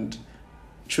and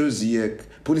Cho Ziyech.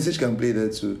 Pulisic can play there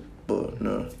too, but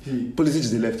no. See, Pulisic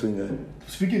is the left winger.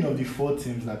 speaking of the 4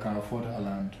 teams that can afford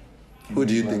Haaland, Who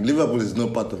do you think? Liverpool is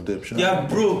not part of them. Sure. They are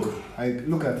broke. I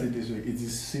look at it this way: it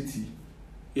is City,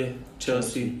 Yeah,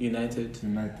 Chelsea, United.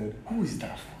 United. Who is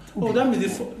that? Oh, that means the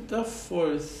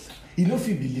fourth. He no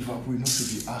fit be Liverpool, he no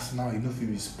fit be Arsenal, he no fit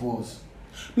be Spurs.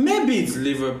 Maybe it's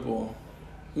Liverpool.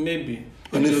 Maybe.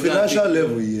 On a Maybe financial they-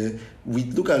 level, yeah, we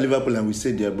look at Liverpool and we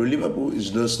say, yeah, bro, Liverpool is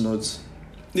just not.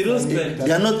 They don't spend.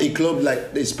 They are not a club like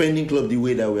a spending club the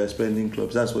way that we are spending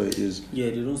clubs. That's what it is. Yeah,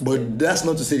 they don't spend. But that's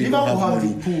not to say they don't Liverpool have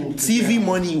has money. the pool to TV spend.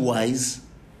 money wise,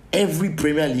 every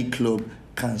Premier League club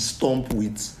can stomp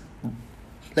with,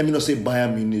 let me not say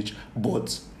Bayern Munich,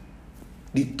 but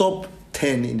the top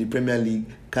 10 in the Premier League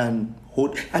can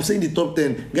hold. I'm saying the top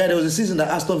 10. Guy, there was a season that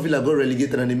Aston Villa got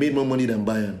relegated and they made more money than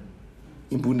Bayern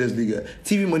in Bundesliga.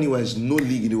 TV money-wise, no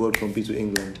league in the world competes with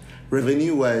England.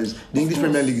 Revenue-wise, the English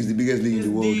Premier League is the biggest league in the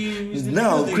world.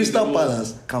 Now, Crystal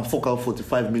Palace can fork out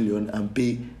 45 million and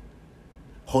pay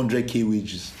 100k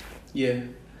wages. Yeah.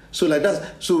 So like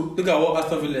that. So look at what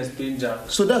Aston Villa is paying Jack.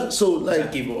 So that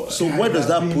where does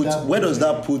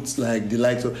that put like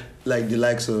the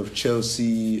likes of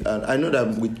Chelsea? And I know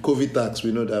that with COVID tax,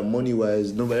 we know that money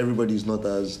wise, everybody is not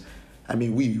as. I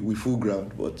mean, we full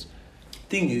ground, but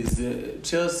thing is,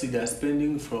 Chelsea, they're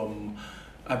spending from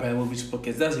Abramovich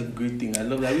pockets. That's a great thing. I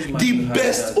love that. I wish the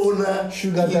best owner,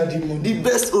 sugar daddy money. The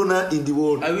best owner in the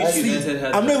world. I wish United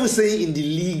had. I'm not even saying in the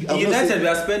league. United, we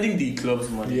are spending the club's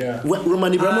money. Yeah.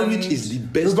 Roman Abramovich is the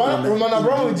best owner. Roman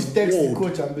Abramovich texts the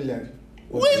coach and be like,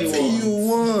 what do you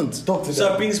want? Talk to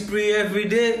shopping spree every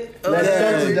day. Let's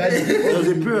talk to daddy. There was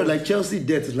a period like Chelsea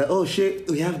debt. It's like, oh shit,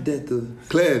 we have debt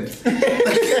cleared.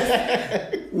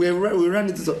 we ran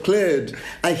into cleared,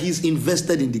 and he's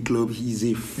invested in the club. He's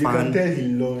a fan. You can tell he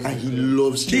loves. And he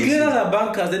loves Chelsea. The Glazers are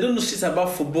bankers. They don't know shit about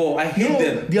football. I hate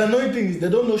them. The annoying thing is they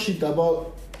don't know shit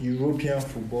about European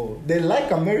football. They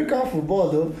like American football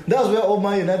though. That's where all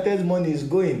Man United's money is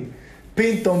going.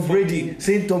 Paying Tom Brady,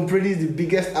 saying Tom Brady is the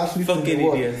biggest athlete in the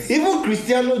world. Idiots. Even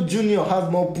Cristiano Jr.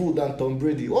 has more pull than Tom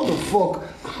Brady. What the fuck?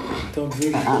 Tom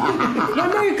Brady. The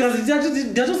Americans,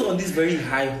 they're just on this very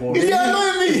high horse. Is it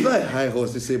annoying me? It's not a high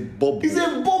horse. It's a bubble. It's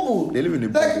a bubble. They live in a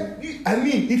bubble. I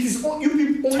mean, it is you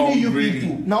people, only Tom you Brady.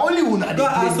 people. Now only when they Go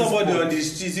ask play this somebody sport. on the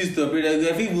streets is Tom Brady.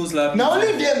 I think we'll slap. Now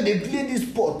only them they play this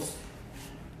sport.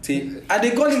 See, and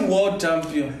they call him world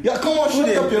champion. Yeah, come on, Who shut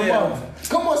they up your play? mouth.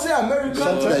 Come on, say American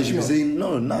Sometimes you should be champion. saying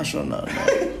no,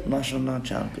 national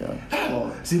champion.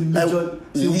 See, Like,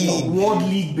 league. World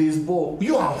League baseball.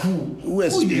 You are who? Who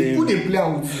is playing? Who they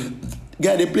play with you?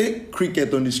 Guy, they play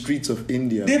cricket on the streets of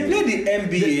India. They bro. play the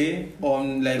NBA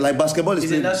on like basketball is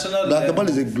it's a national basketball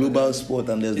level. is a global sport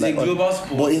and there's It's a global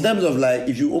sport. But in terms of like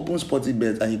if you open Sporty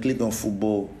Bet and you click on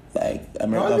football, like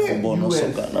American Only football, not US.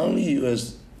 soccer, not only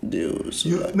US so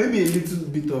like, Maybe a little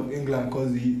bit of England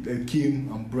because he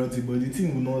came and brought it, but the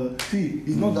team will not. See,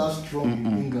 it's not that strong in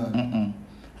England.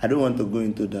 I don't want to go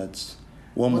into that.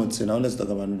 One more thing. Now let's talk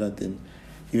about another thing.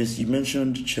 You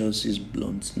mentioned Chelsea's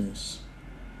bluntness.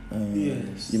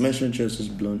 Yes. You mentioned Chelsea's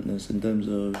bluntness in terms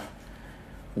of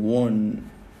one.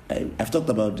 I've talked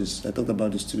about this. I talked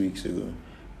about this 2 weeks ago.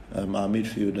 Our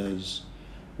midfielders,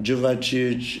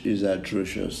 Jovacic is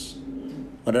atrocious.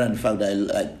 Other than the fact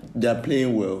that they are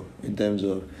playing well in terms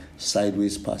of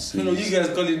sideways passes. You guys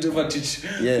call it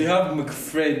Jovacic. Yeah. We have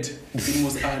McFred. The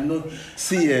most unknown.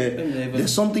 See,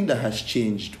 there's something that has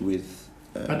changed with.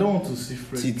 I don't want to see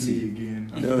Fred Titi. play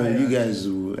again. No, you guys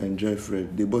will enjoy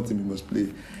Fred. They bought him, he must play.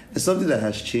 There's something that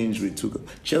has changed with Tuchel.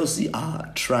 Chelsea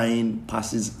are trying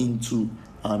passes into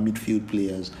our midfield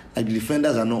players. Like the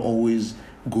defenders are not always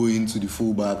going to the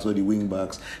fullbacks or the wing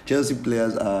backs. Chelsea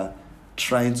players are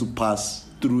trying to pass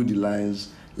through the lines.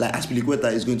 Like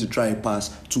Aspilicueta is going to try and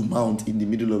pass to Mount in the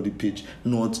middle of the pitch,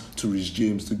 not to Rich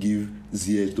James to give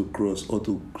Ziyech to cross or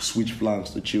to switch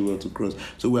flanks to Chilwell to cross.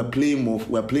 So we're playing more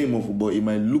football. It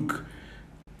might look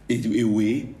a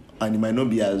way and it might not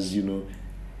be as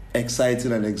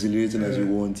exciting and exhilarating as we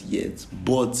want yet,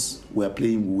 but we're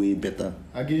playing way better.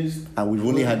 And we've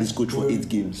only had this coach for 8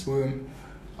 games.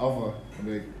 Alpha,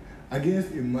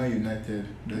 against a Man United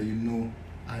that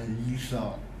and leash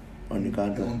out On the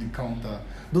counter. on the counter.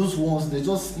 Those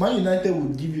ones, Man United will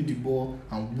give you the ball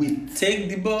and wait. Take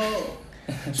the ball.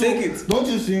 So, Take it. Don't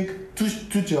you think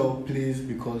Tuchel plays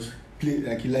because he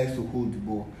likes to hold the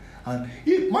ball? And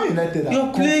Man United are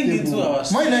You're playing comfortable. into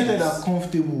our Man United strengths. are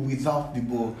comfortable without the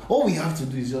ball. All we have to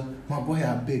do is just, my boy,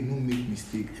 I beg, no make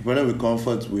mistake. The problem with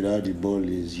comfort without the ball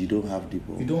is you don't have the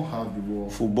ball. You don't have the ball.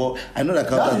 Football. I know that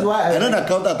That is why I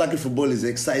counter-attacking football is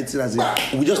exciting as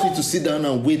we just need to sit down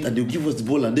and wait and they'll give us the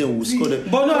ball and then we'll score them.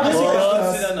 But no, I don't think we're But-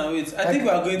 going to sit down and wait. I think we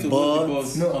are going to hold the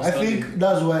balls. No, I think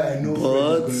that's why I know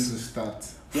But- Fred is going to start.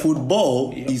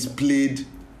 Football Yeah. is played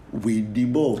with the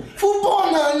ball.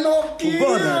 Football na knocking.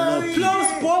 Football na knocking.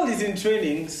 Plus, Paul is in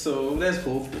training, so let's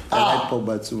hope. I like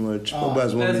Pogba too much. Pogba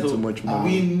has won me let's too hope. much We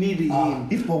money. need him.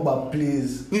 If Pogba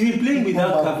plays, We've been playing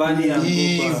without Cavani and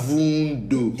Pogba. Even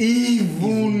though.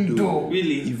 even though.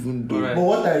 Really? Even though. Alright. But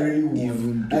what I really want,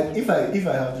 Even Like, if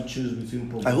I have to choose between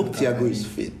Pogba, I hope and Thiago Cavani, is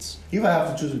fit. If I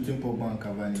have to choose between Pogba and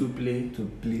Cavani To play.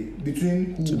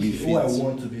 between who I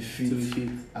want to be To be fit.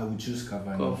 I would choose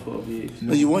Cavani. God forbid.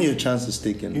 No, you want your chances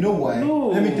taken. You know why? No.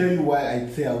 Let me tell you why I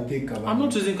say I'll take Cavani. I'm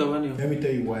not choosing Cavani. Let me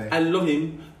tell you why. I love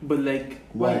him, but like,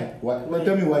 Why? Well,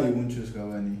 tell me why you won't choose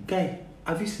Cavani. Guy,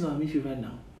 have you seen our midfield right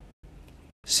now?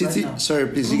 City, Right now. sorry,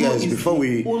 please, you Bruno guys, is before the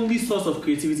we. only source of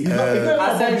creativity. It's not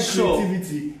about aside the Shaw.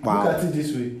 creativity. Wow. Look at it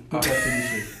this way. Look at it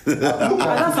this way. And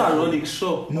that's ironic,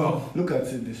 sure. No, look at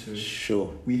it this way.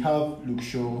 Sure. We have Luke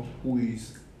Shaw who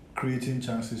is creating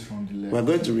chances from the left. We're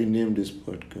going to rename this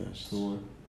podcast. So,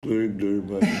 Glory, glory,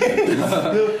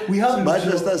 we have Luke Shaw.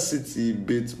 Manchester City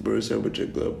beat Borussia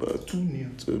Mönchengladbach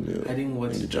 2-0. 2-0. I didn't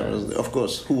watch in the that. Champions League. Of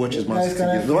course, who watches Man Guys, City? can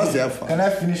I games? The ones they have finish- fun. Can I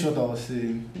finish what I was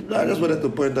saying? I just wanted to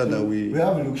point out that We we.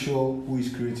 have Luke Shaw who is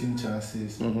creating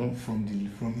chances Mhm.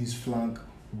 from his flank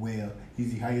well.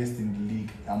 He's the highest in the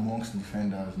league amongst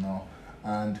defenders now.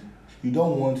 And you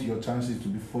don't want your chances to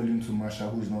be falling to Marshall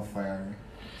who is not firing.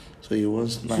 So he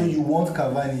was So nine. you want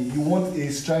Cavani, you want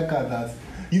a striker that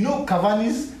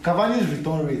Cavani's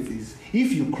return rate is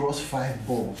if you cross 5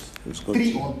 balls, He's got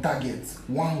 3 two. on target,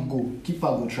 1 goal, keeper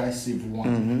go try save 1.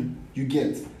 Mhm. You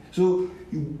get. So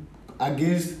you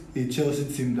against a Chelsea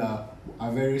team that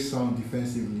are very sound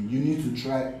defensively, you need to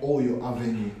try all your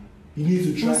avenue. You need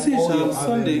to try We'll see, all Sam, your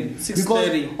Sunday, avenue.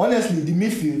 6:30. Because honestly,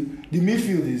 the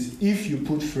midfield is if you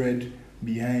put Fred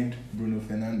behind Bruno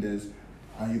Fernandes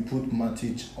and you put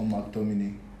Matic on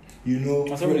McTominay, you know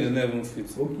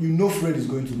Fred is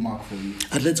going to mark for you.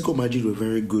 Atletico Madrid were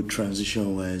very good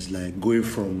transition wise, like going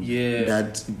from Yeah.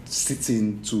 that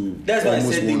sitting to That's why I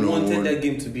almost said they one-on-one. wanted that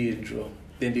game to be a draw.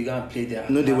 Then they gonna play their.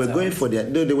 No, they were hearts going out. for their.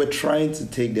 No, they were trying to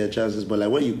take their chances, but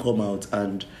like when you come out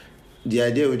and the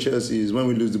idea with Chelsea is when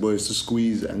we lose the ball is to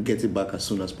squeeze and get it back as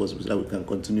soon as possible so that we can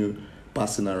continue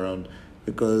passing around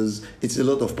because it's a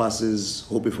lot of passes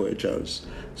hoping for a chance.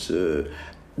 So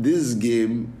this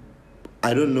game,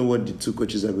 I don't know what the two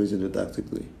coaches are going to do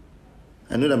tactically.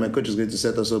 I know that my coach is going to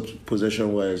set us up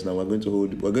possession wise. Now we're going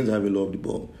to have a lot of the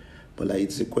ball, but like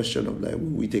it's a question of like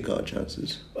we take our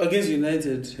chances. Against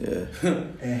United.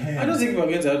 Yeah. I don't think we're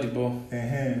going to have the ball.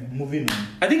 Moving on.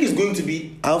 I think it's going to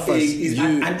be Alpha, an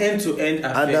end-to-end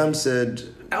affair. Adam said.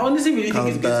 I honestly really think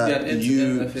it's going to be an Counter, end-to-end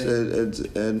you affair.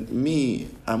 said, and me,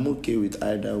 I'm okay with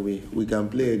either way. We can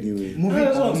play anyway. Moving I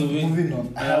just on. want to win. Moving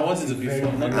on. I want it to be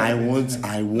fun, not I want.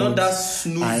 Not that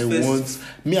snooze I fest. want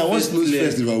First snooze player.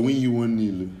 fest if I win you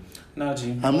 1-0. Nah,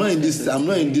 Jim. I'm not in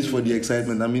this for the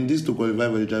excitement. I'm in this to qualify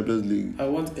for the Champions League I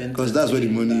want end. because that's where the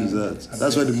money is at.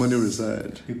 That's where the money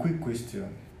resides. A quick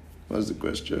question. What's the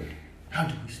question? How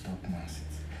do we stop Man City?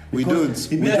 We Because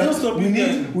don't. it We means don't that stop we you need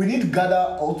there. we need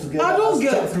gather all together. I don't as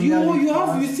get Premier League you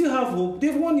fans. still have hope.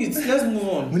 They've won it. Let's move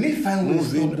on. We need to find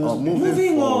ways to Moving stop those. on,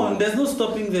 Moving forward. on. There's no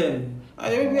stopping them.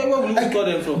 Where will we call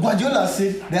them from? Guardiola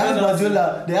said they asked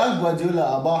Where's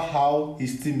Guardiola about how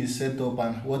his team is set up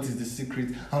and what is the secret,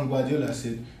 and Guardiola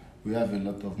said we have a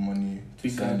lot of money to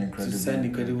sign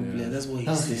incredible players. That's what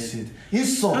he said. He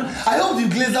saw. I hope the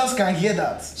Glazers can hear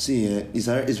that. See, it's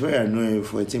very annoying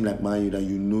for a team like Man U that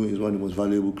you know is one of the most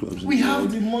valuable clubs. We in the have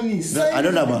world. the money. No, I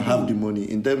don't know about have the money.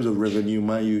 In terms of revenue,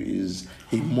 Man U is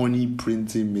a money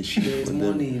printing machine. There's for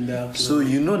them. money in that club. So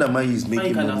you know that Man U is Man, you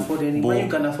making can money. afford any. but Man, you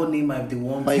can afford Neymar if they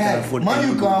want. Man, you can Yeah, afford Man, you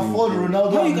anybody. can afford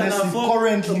Ronaldo Man, and you can Messi afford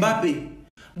currently. Mbappe.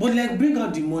 But like, bring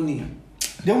out the money.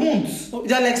 They won't.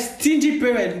 They're like stingy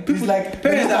parents. People It's like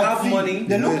parents they look that at have the- money.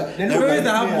 they look at parents the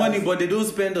that have players. money, but they don't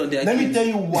spend on their Let me kids. tell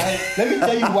you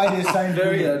why they signed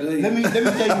Very Bruno. annoying. Let me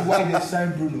tell you why they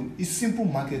signed Bruno. It's simple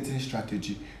marketing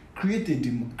strategy. Create a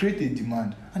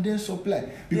demand and then supply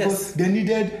because Yes. they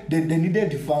needed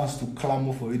the fans to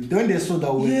clamor for it. When they saw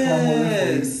that we were clamoring for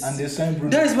it Yes. and they signed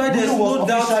Bruno. That's why there's Bruno was no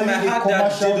doubt in my officially a heart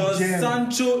that commercial Jadon gem.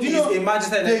 Sancho Do you is know a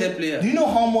Manchester United player. Do you know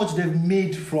how much they've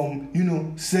made from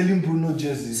selling Bruno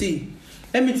jerseys? See,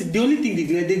 let me. The only thing the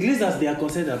Glazers they are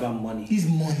concerned about money. His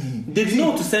money. They did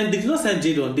not sign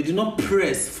Jadon. They did not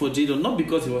press for Jadon, not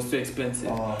because he was too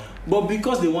expensive, but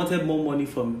because they wanted more money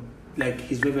from like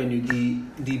his revenue,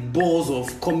 the balls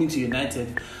of coming to United,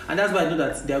 and that's why I know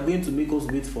that they are going to make us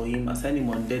wait for him and sign him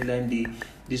on deadline day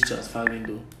this transfer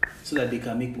window, so that they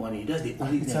can make money. That's the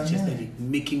only thing I'm interested in,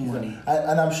 making money.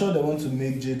 And I'm sure they want to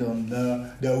make Jadon.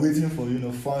 They're waiting for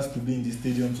fans to be in the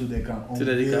stadium so they can So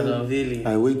that they can unveil it.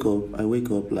 I wake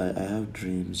up like I have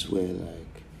dreams where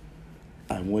like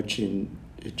I'm watching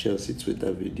a Chelsea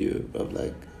Twitter video of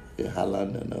like a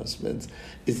Haaland announcement.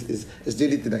 It's the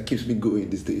only thing that keeps me going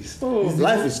these days.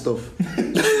 Life is tough.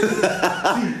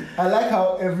 I like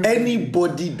how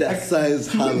Anybody that signs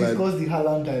Haaland. Haaland. Because the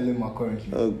Haaland dilemma currently.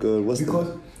 Oh God, what's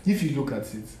Because if you look at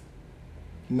it,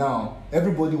 Now,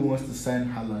 everybody wants to sign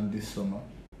Haaland this summer.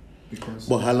 Because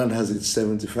But Haaland has its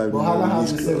 75 million Haaland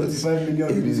has release a clause 75 million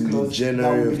in release clause.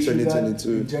 January of That will be triggered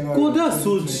 2022. in January God, of that's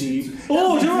so 2022. cheap.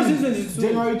 Oh, That's January the thing. 2022.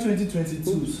 January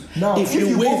 2022. Now, If you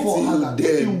go wait for till Haaland, if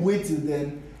then, you wait till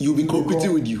then, You'll be you competing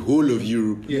become- with the whole of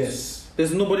Europe. Yes.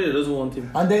 There's nobody that doesn't want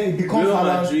him. And then it becomes Real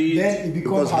Haaland. Madrid, Then it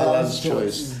becomes Because Haaland's Haaland's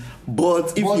choice.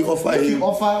 But if But you offer if him, you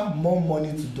offer more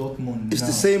money to Dortmund, it's now,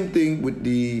 the same thing with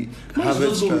the Man should Havertz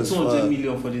just go with 200 transfer.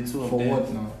 million for the two of For them.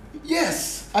 what now?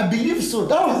 Yes, I believe so.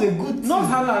 That is a good thing. Not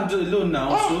Haaland alone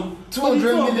now. So 200 for the two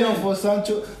of million them- for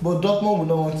Sancho, but Dortmund would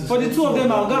not want to. For the spend two of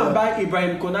them, I'll go 200 and buy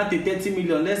Ibrahim Konate 30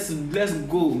 million. Let's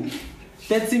go.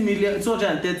 30 million,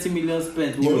 230 million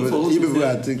spent. We'll look for who You to people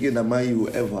sell. are thinking that man you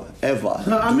will ever.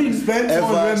 I mean, Spend Ever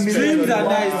 200 million. dreams are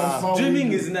Wow. nice.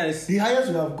 Dreaming is nice. The highest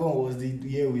we have gone was the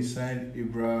year we signed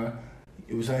Ibra.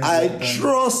 We signed I Zlatan.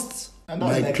 trust And that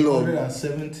was my like club.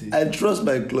 170. I trust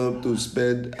my club to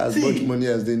spend as See, much money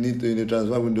as they need to in the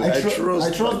transfer window. I trust.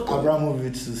 I trust my club.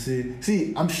 Abramovich to say.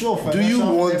 See, I'm sure. Do you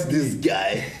financial want fair play- this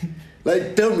guy?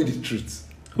 Like, tell me the truth.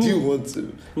 Do you want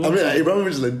to? I mean,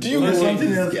 Abramovich is like, do you There's want something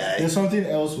this else. guy? There's something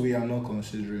else we are not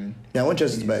considering. Yeah, I want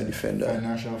Chelsea to buy a defender.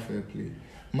 Financial fair play.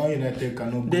 Man United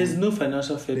cannot. There's go. no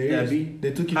financial fair play. There is. Abi.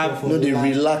 They took it Have- off for No, the they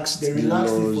last- relaxed They the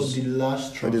relaxed it laws for the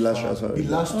last transfer. for the last transfer The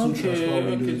window. last two Okay, transfer okay.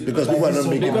 windows. Because By people are this not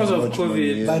summer- making Because as of much COVID.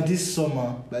 money. Yeah. By this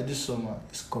summer,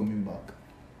 it's coming back.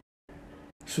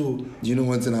 So Do you know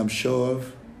one thing I'm sure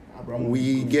of? Abramovich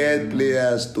We goes get for-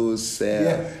 players to sell.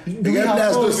 Yeah. We Do we get have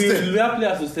players to to sell. We have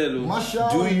players to sell. oh. Marshall,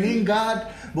 Do you- Lingard,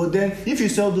 but then if you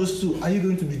sell those two, are you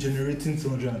going to be generating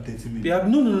 230 million? We have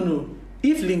no.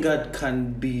 If Lingard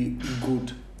can be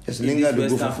good, Yes, in Lingard will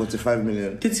this go for West Ham, 45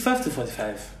 million. 35 to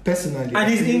 45. Personally, And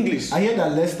he's I think- English. I hear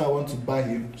that Leicester want to buy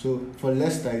him, so for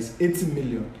Leicester it's 80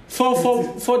 million. For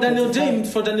Daniel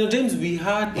 35. James, we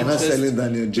had You're not selling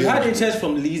Daniel We had James. interest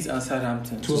from Leeds and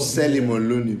Southampton, To sell him or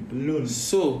loan him. Loans.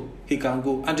 so he can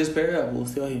go. Andres Pereira will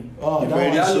sell him. Oh, You've that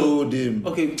already was, sold him.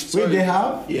 Okay, wait, sorry. they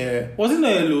have? Yeah. Was it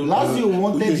not a loan? Last year we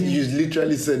wanted You him.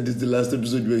 literally said this the last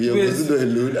episode you were here. Yes. Was it not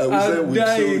alone? I was I'm saying we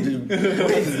dying. sold him.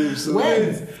 What is him sold?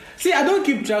 When? See, I don't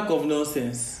keep track of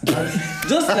nonsense.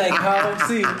 Just like how,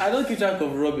 I don't keep track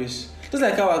of rubbish. Just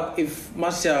like how if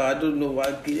Martial, I don't know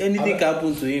what anything can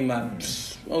happen to him, man.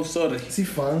 I'm sorry. See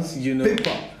fans, You know.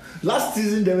 paper. Last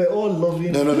season they were all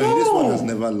loving. No. This one has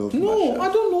never loved No, Martial.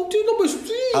 I don't know. Do you know? But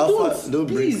please Alpha, don't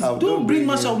bring- please don't don't bring bring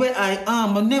Marshall him. where I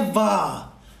am. Never.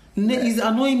 He's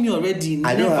annoying me already.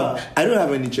 I Never. don't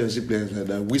have any Chelsea players like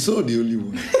that. We saw the only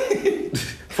one.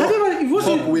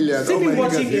 Fuck Williams. See All me my niggas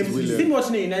watching hate Williams. see me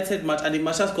watching a United match and the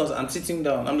Marshall scores. I'm sitting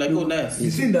down. I'm like, oh nice. The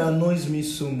thing that annoys me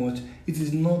so much, it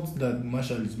is not that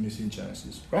Marshall is missing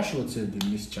chances. Rashford said they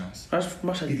missed chance.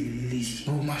 Marshall is lazy.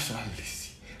 Oh, Marshall is lazy.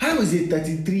 How is a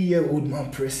 33-year-old man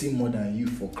pressing more than you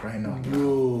for crying out loud?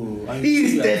 Bro, He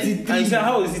is 33. And you say,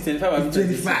 how is he 25? I'm He's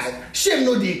 25. Shame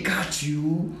no they catch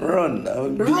you. Run.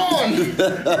 Run! Run!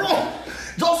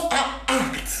 Just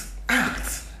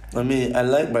act. I mean, I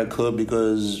like my club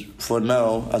because for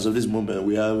now, as of this moment,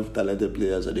 we have talented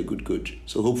players and a good coach.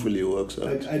 So hopefully it works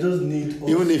out. I just need.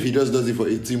 Even if he just does it for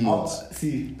 18 months.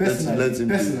 See, let personally, him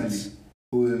do this.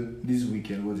 this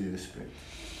weekend, what do you expect?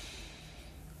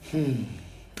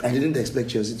 I didn't expect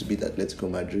Chelsea to beat Atletico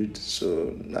Madrid,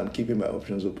 so I'm keeping my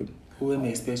options open. Who may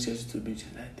expect Chelsea to beat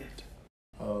United?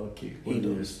 Okay, what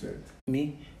do you expect?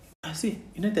 Me? I see.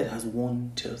 United has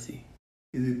won Chelsea.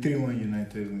 Is it 3-1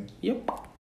 United win? Yep.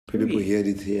 People heard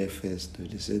it here first. Though.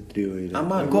 They said 3-1.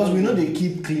 Aman, Because we know they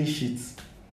keep clean sheets.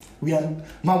 We are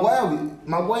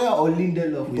Maguire or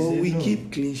Lindelof. We no.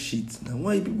 keep clean sheets. Now,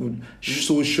 why are people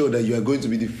so sure that you are going to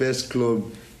be the first club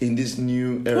in this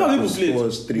new era What have of people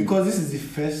played? Spurs 3? Because this is the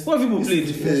first. What have people this played?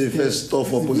 is This is the first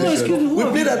tough opposition. excuse me, We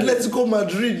what played have you Atletico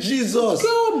Madrid. Jesus. Go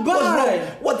What's wrong?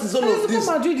 back. What is all of Atletico this?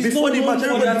 Madrid is Before not the known match,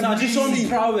 for their everybody traditional see,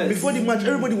 prowess. before the match,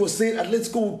 everybody was saying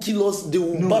Atletico will kill us. They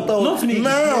will No, battle. not me.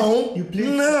 Now, You play-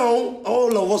 now,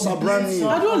 all of us are brand new.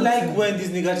 I don't like when this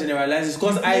nigga generalizes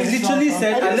because I Yes, literally sir.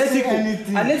 said I didn't say Atletico.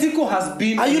 anything. Atletico has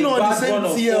been Are you a not on the bad same run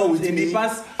of tier form with in me? the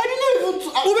past. I did not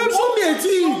even. babe, show me a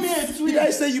Show me tweet. a tweet. Did I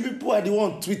say you people are the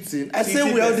one tweeting? I See, said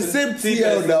see we are on the person. same See tier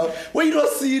person. now. When you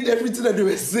don't see everything that they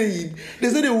were saying, they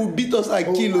said they will beat us at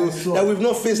Oh, Kilo, I saw. that we've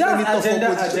not faced any That's tough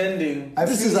agenda opposition. agending. I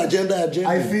This feel- is agenda.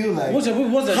 I feel like. What's the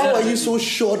How are agenda? you so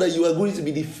sure that you are going to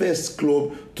be the first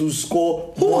club to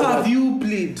score? Who more have than- you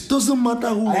played? Doesn't matter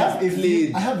who I have we've a played.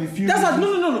 few. I have a few. That's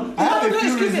reasons- no. I have a No, few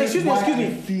excuse me. reasons why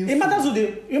I feel It matters who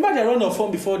they. Remember their run of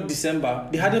form before December.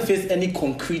 They hadn't faced any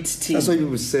concrete team. That's what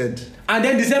people said. And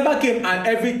then December came and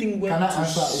everything went Can I to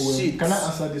answer? shit. Can I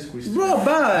answer this question? Bro,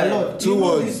 bad. Lord, Two You know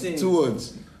words. this thing. 2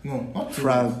 words. No, not two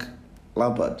Frank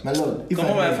Lampard. My lord, if Come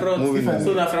I on, my may- front. Moving on.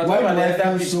 So now France why do Lampard I enter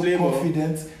feel pitch so play ball.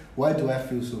 confident? Why do I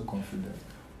feel so confident?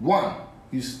 One,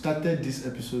 you started this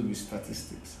episode with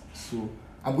statistics. So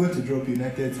I'm going to drop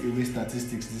United's away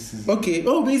statistics this season. Okay.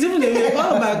 Oh, but it's even away.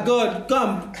 Oh my God.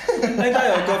 Come. Enter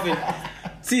your coffin.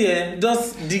 See,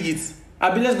 just dig it.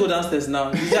 Abi, let's go downstairs now.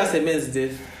 It's just a mess there.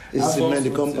 It's I'm cement,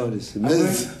 the compound is I'm going,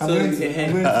 cement. I'm So, going to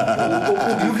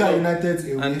look at United's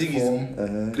And away dig it.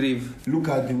 form. Grave. Look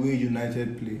at the way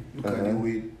United play. Look at the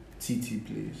way TT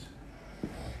plays.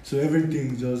 So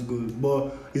everything just goes.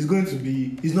 But it's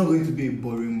not going to be a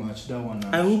boring match. That one.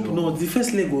 I hope not. The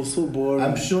first leg was so boring.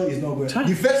 I'm sure it's not going. Try.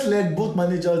 The first leg, both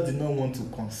managers did not want to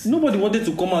concede. Nobody wanted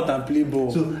to come out and play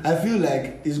ball. So I feel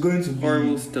like it's going to be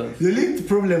Horrible stuff. The only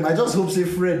problem, I just hope say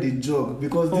Fred the jog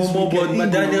because this Oh, weekend but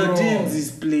he go Daniel wrong. James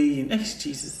is playing.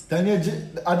 Jesus.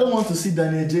 I don't want to see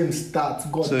Daniel James start.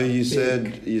 God So you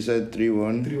beg. said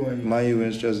 3-1. 3-1, yeah. Man U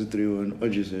wins Chelsea 3-1. What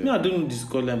did you say? No, I don't know the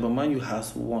scoreline, but Man U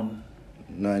has won.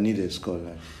 No, I need a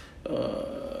scoreline.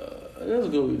 Let's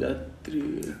go with that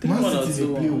 3-1 Man or City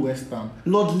they play 2-1. West Ham.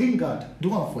 Lord Lingard, do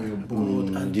one for your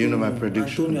boy. Do you know my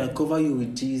prediction? Antonio, I cover you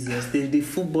with Jesus. The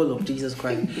football of Jesus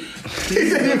Christ.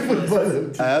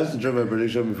 I have to drop my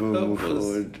prediction before we Of move course.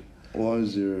 forward.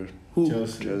 1-0. Who?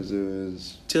 Chelsea. Chelsea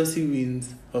wins. Chelsea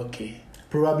wins. Okay.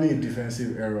 Probably a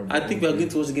defensive error. I think we are going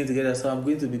to watch the game together, so I'm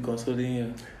going to be consoling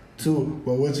you. Two,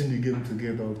 we're watching the game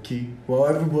together, okay? Well,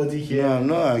 everybody here. No, I'm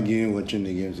not arguing watching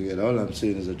the game together. All I'm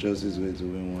saying is that Chelsea's way to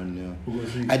win 1-0. We'll go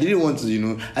see. I didn't want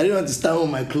to stand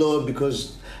on my club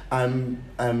because I'm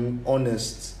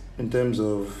honest in terms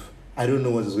of I don't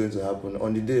know what is going to happen.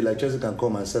 On the day, like Chelsea can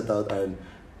come and set out and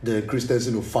the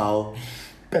Christensen will foul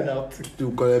Penalty.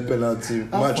 to collect penalty.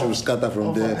 Match will scatter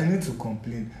from there. I need to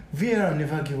complain. VAR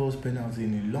never give us penalty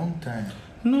in a long time.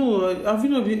 No, have you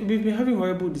not we've been having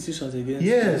horrible decisions against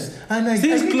Yes, and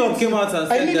Since needed Klopp to- came out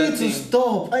and I said needed that to thing.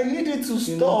 stop. I needed to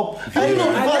stop. No, I know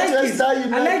I like it. Manchester I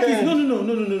like it. United. No.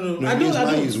 No, I it means don't.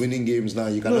 Man is winning games now.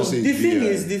 You cannot No, say the it's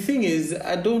thing VAR. is,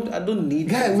 I don't need.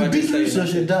 Guy, we beat Manchester Real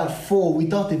United. Sociedad 4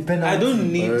 without a penalty. I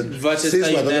don't need But Manchester since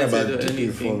we're talking United about or deep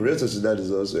anything. form, Real Sociedad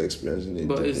is also experiencing it.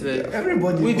 But it's like-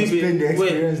 Everybody We must did it. play the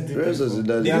Wait. experience deep Real in form.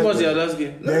 Sociedad. Did you watch their last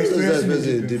game? They're Real experiencing Sociedad a is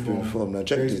deep deep in form. form. Now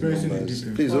check They're these experiencing a numbers. deep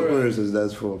in Please form. open Real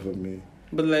Sociedad's form for me.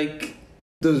 But like,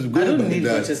 Those I go don't by need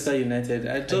that. Manchester United.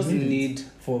 I just need it. need.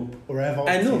 For rival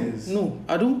I know. teams. No,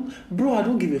 I don't. Bro, I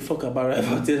don't give a fuck about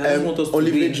rival teams. I just want us to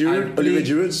Olivier win. Giroud, and play.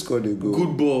 Olivier Giroud scored a goal.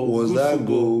 Good ball, Was good that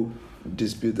football. goal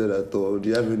disputed at all? Do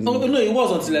you have any? Oh no, it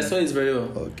was until I saw it very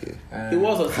well. Okay. It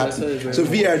was until I saw it very So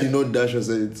well. VR did not dash us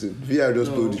anything. VR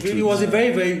just No, told the truth. it was a very,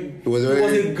 It was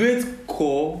very- a great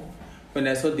call when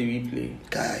I saw the replay.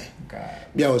 guy. God.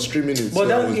 Yeah, I was streaming it. But so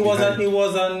that I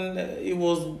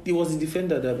it was the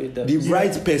defender that made that. the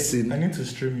right I person need to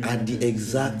stream you. at the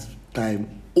exact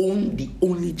time. The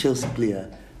only Chelsea player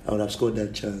that would have scored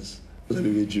that chance was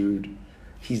Olivier Giroud.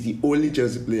 He's the only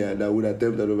Chelsea player that would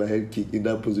attempt an overhead kick in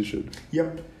that position.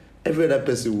 Yep. Every other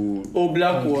person would.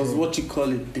 Oblak was what you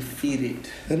call it, defeated.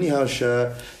 Anyhow,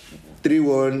 Sha,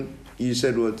 3-1. You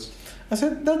said what? I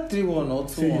said that 3-1 or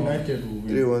Say 2-1. United will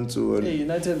win. 3-1, 2-1. Yeah,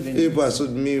 United win. Hey, but so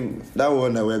me, that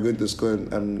one that we're going to score,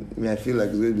 I feel like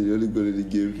it's going to be the only goal in the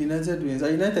game. United wins.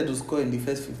 And United will score in the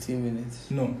first 15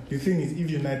 minutes. No, the thing is, if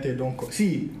United don't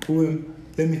see,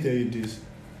 let me tell you this: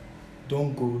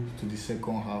 don't go to the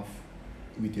second half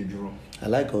with a draw. I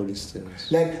like all these things.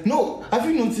 Like, no, have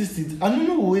you noticed it? I don't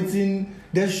know waiting.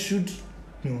 There should.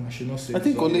 No, I should not say. I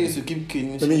think it. Ole used to keep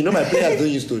killing. I mean, my players don't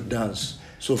used to dance.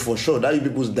 So for sure, that you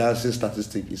people's dancing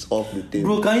statistic is off the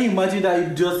table. Bro, can you imagine that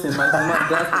you just said my dance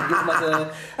against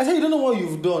Manchester? I said you don't know what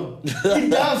you've done. He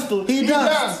danced. Though. He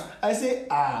danced. I say,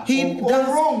 He oh, danced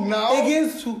wrong now.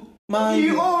 against who? Man,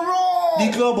 You all wrong.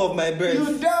 the club of my birth. You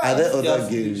danced. Are there other Yes.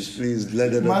 games? Please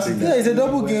let them not Massive. think Yeah, that. it's a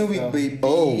double game week, baby.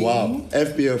 Oh wow,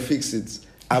 FPL fix it.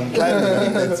 I'm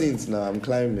climbing. I'm 13th now. I'm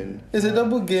climbing. It's a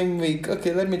double game week.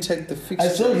 Okay, let me check the I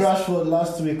fixtures. saw Rashford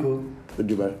last week. Oh, What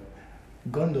do you buy?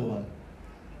 Gundogan.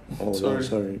 Oh, Sorry. no,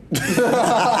 sorry.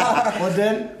 But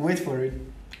then, wait for it.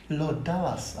 Lord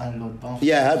Dallas and Lord Bamford.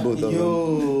 Yeah, I had both of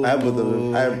Yo. them. I had both of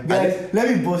them. Guys,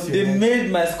 let me bust your They head.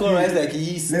 made my score rise like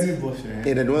yeast. Let me bust your head.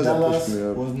 Yeah, they're the ones that Dallas pushed me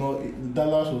up. was not.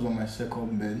 Dallas was on my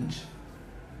second bench.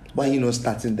 Why you not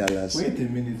starting Dallas? Wait a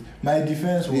minute. My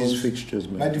defense These was. fixtures,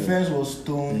 man. My defense was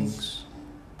Stones, Thanks.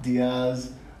 Diaz.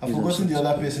 I've These are forgotten the so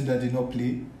other person that did not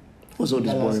play. What's all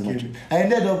this Dallas boring came. match? I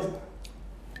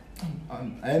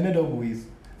ended up with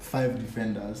 5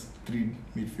 defenders, 3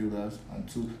 midfielders, and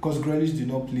 2. Because Grealish did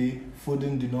not play,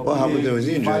 Foden did not What play. happened there? Was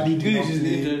he injured? Vardy did not Grealish is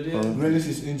play. injured, yeah. Oh. Grealish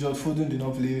is injured. Foden did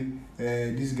not play.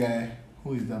 This guy,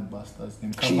 Who is that bastard's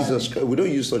name? Jesus Christ, we don't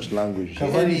use such language.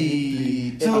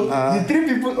 Cavani. So the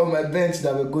 3 people on my bench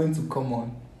that were going to come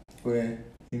on were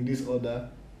in this order: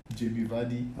 Jamie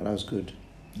Vardy, That was good.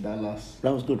 Dallas.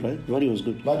 That was good, right? Vardy was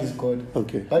good. Vardy scored.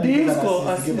 Okay. Vardy Did he gave an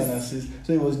score assist. He gave an assist? assist.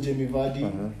 So it was Jamie Vardy,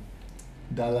 Uh-huh.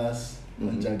 Dallas,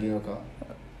 and Jagielka.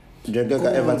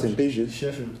 Jagielka, Everton, Pages,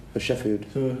 Sheffield. Sheffield.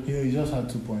 So he just had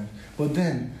 2 points. But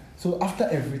then, so after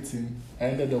everything, I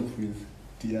ended up with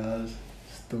Diaz,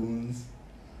 Stones.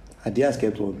 Diaz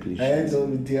kept one clean I ended sheet. up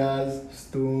with Diaz,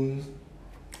 Stones,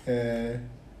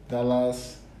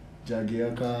 Dallas,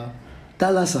 Jagielka.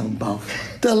 Dallas and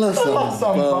Bamford. Dallas and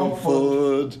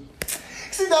Bamford.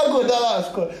 See that goal Dallas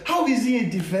scored. How is he a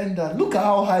defender? Look at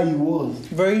how high he was.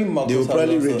 Very Marcus They will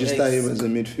probably Alonso, register ex. him as a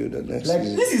midfielder next Like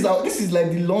season. this is like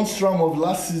the Lundstram of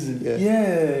last season. Yeah.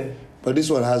 Yeah. But this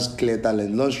one has clear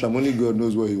talent. Lundstram, only God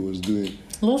knows what he was doing.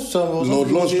 Lundstram was Lord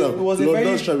it was a Lundstram,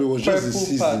 very it was just a purple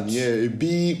season. patch. Yeah,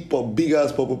 a big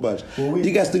ass purple patch. But wait. Do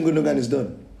you guys think Gundogan is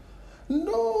done?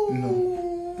 No.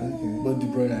 But De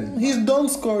Bruyne is back. He's done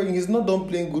scoring. He's not done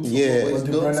playing good football. Yeah. but But he's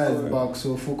De done Bruyne is scoring. back,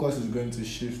 so focus is going to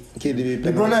shift. KDB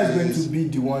De Bruyne is going penalties. to be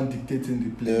the one dictating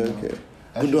the play. Yeah, now. okay.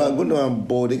 I should, Gundogan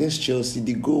balled against Chelsea.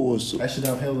 The goal was so. I should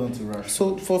have held on to Rashford.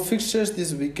 So for fixtures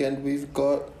this weekend, we've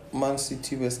got Man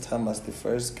City West Ham as the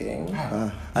first game.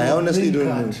 I honestly don't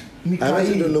Lingard, know. I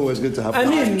honestly don't know what's going to happen. I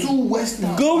mean, Two West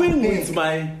Ham. Going with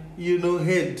my,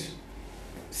 head,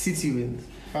 City wins.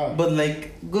 But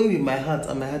like going with my heart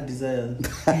and my heart desires.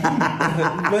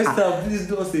 West Ham, please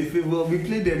do us a favor. We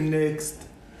play them next.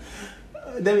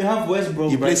 Then we have West Brom.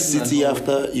 You play Brighton and City all.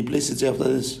 after. You play City after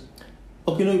this.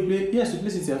 Okay, no, we play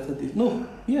City after this. No,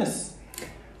 yes.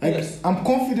 Yes. I'm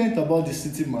confident about the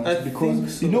City match I think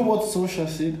because so. you know what Solskjaer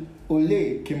said?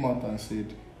 Ole came out and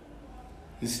said,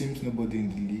 it seems nobody in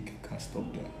the league can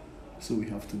stop them. So we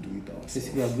have to do it ourselves. They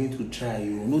say we are going to try.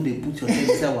 You know, they put yourself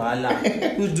inside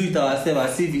wahala. We do it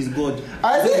ourselves as if it's God.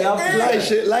 I So we said, have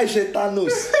to Lie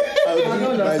Thanos. I don't I'll do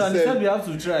it understand. They said myself. we have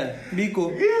to try.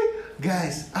 Biko.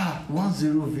 Guys,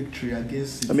 1-0 victory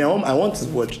against City. I mean, I want to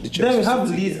watch the Chelsea. Then we have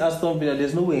City Leeds, game. Aston Villa.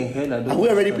 There's no way in hell I don't. And we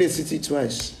already understand. played City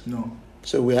twice. No.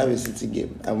 So we have a City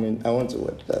game. I mean, I want to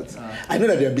watch that. I know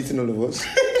that they are beating all of us.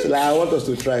 So like, I want us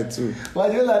to try too.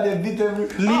 Guardiola, they beat every...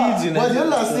 Leeds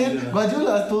United.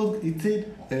 Guardiola told, he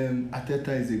said, Arteta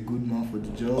is a good man for the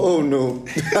job. Oh no.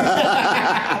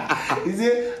 He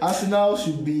said, Arsenal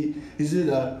should be... He said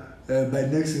that by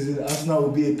next season, Arsenal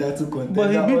will be a title contender. But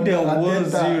he beat them under 1-0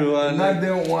 Arteta, and not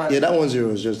them 1. Yeah, that 1-0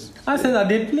 was just. I said that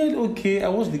they played okay. I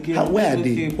watched the game. Where are Played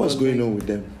they? okay, What's but going on with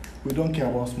them? We don't care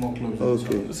about small clubs.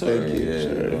 Okay, Sorry, thank you. yeah,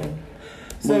 Sorry. no.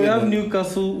 So we have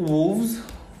Newcastle Wolves.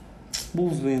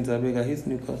 Wolves wins. I beg. I hate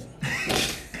Newcastle.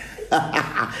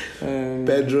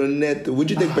 Pedro Neto. Would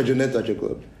you take Pedro Neto at your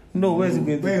club? No, where's he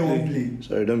going to Where he won't play? play?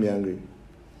 Sorry, don't be angry.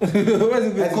 Where's he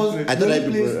going Because to play? I thought the I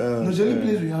only place, prefer- no, the only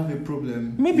place we have a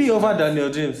problem. Maybe over Daniel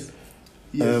James.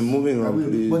 Moving I on, will.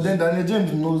 please. But then Daniel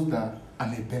James knows that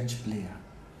I'm a bench player.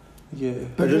 Yeah.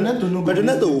 Pedro Neto no go Pedro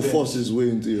Neto be will bench. force his way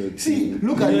into your See, team.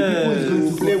 look at Yeah. the people he's He going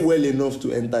will to play play. well enough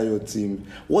to enter your team.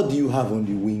 What do you have on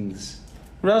the wings?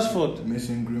 Rashford.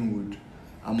 Mason Greenwood.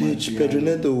 Bitch, Pedro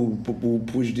Neto will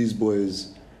push these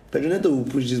boys. Pedro Neto will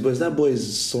push these boys. That boy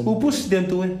is some. Who pushed them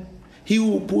to win? He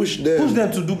will push them. Push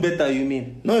them to do better, you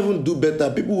mean? Not even do better.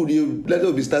 People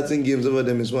will be starting games over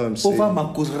them. Is what I'm saying. Over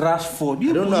Marcus Rashford.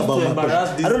 I don't know about embarrass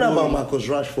Marcus. this I don't know boy. about Marcus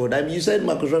Rashford. I mean, you said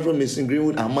Marcus Rashford, Mason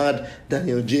Greenwood, Ahmad,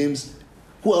 Daniel James.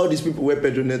 Who are all these people where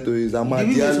Pedro Neto is? Ahmad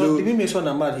Did Diallo. we mention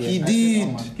Ahmad here? He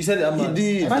did. You said Ahmad.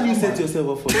 He did. Why do you set yourself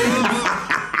up for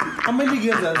that? How many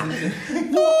games has he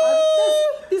No,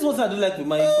 this is what I don't like with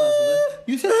my fans. Right?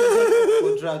 You set yourself up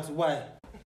for drags. Why?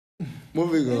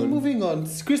 Moving on. Moving on.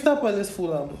 Crystal Palace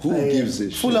Fulham. Who gives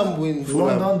a shit? Fulham wins.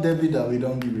 London derby that we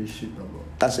don't give a shit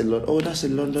about. That's a lot. Oh, that's a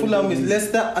London. Fulham derby. wins.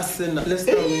 Leicester Arsenal.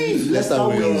 Leicester wins. Leicester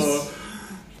wins.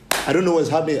 I don't know what's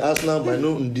happening at Arsenal, but I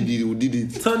know Ndidi who did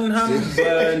it. Tottenham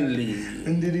Burnley.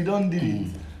 And they don't did it.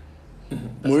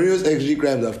 Mourinho's XG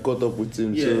crimes have caught up with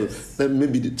him, Yes. so then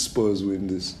maybe the Spurs win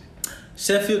this.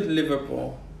 Sheffield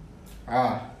Liverpool.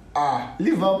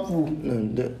 Liverpool.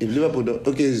 No, if Liverpool don't,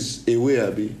 okay, it's away,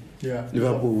 Abi. Yeah.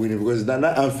 Liverpool winning because that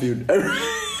Anfield.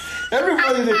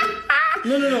 Everybody they,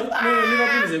 No.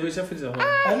 Liverpool is away. Sheffield is at home.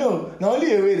 I know. Not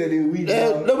only a way that they win.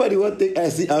 now. Nobody want to take I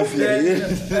see Anfield. Then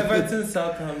Yeah. Everton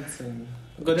Southampton.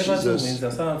 Because Everton Jesus. wins.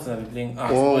 The Southampton are playing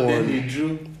us, Oh, but then one. they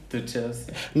drew to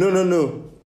Chelsea. No.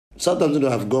 Southampton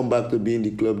have gone back to being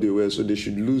the club they were, so they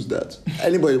should lose that.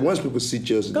 Anybody, once people see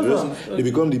Chelsea, they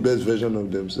become the best version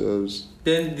of themselves.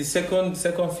 Then the second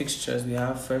fixtures we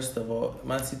have, first of all,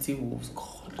 Man City Wolves.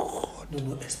 God,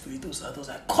 no, Espirito Santos,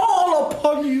 I call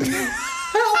upon you.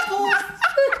 Help us.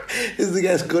 This the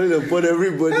guy's calling upon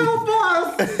everybody. Help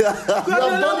us.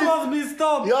 God, must be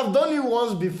stopped. You have done it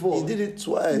once before. He did it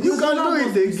twice. You can do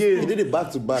it He again. did it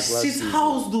back to back last She's season.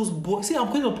 housed those boys. See, I'm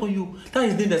calling upon you. That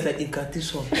is name that's like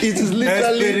incantation. It is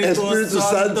literally Espirito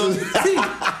Santos. See,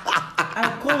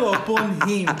 I call upon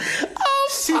him.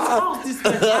 She's housed this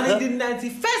guy. And in the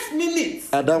 91st minute,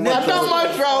 Adama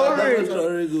Traore.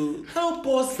 Traore. help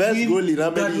us. First win goal in how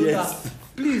many Guardiola. years?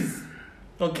 Please.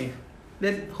 Okay.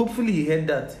 Hopefully he heard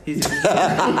that.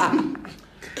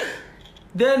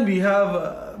 Then we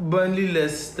have Burnley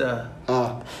Leicester.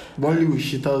 Burnley will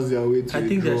shit house their way to I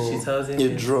think that shit housing.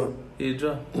 A draw. A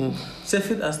draw.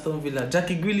 Sheffield Aston Villa.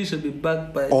 Jackie Grealish should be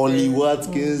back by Ollie then.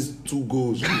 Watkins, 2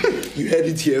 goals. You heard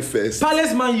it here first.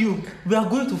 Palace Man U. We are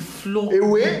going to floor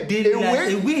Away?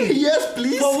 away. Yes,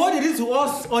 please. For what they did to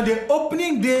us on the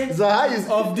opening day Zaha is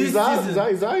of this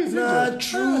season. Zaha is Not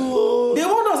true. They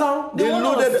won us, huh? They won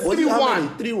loaded. us. Was it how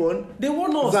 3-1. many? 3-1. They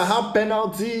won us. Zaha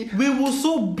penalty. We will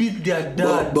so beat their But,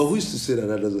 dad. but who's to say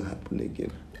that doesn't happen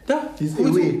again? That He's who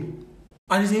away. too?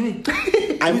 And he's away.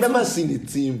 I've never seen a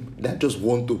team that just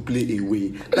want to play away.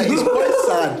 Like, it's quite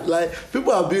sad. Like,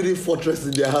 people are building fortress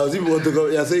in their house. If you want to go,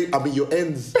 you're saying, I'm in your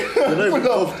ends. You're not even,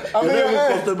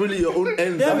 comfortable in your own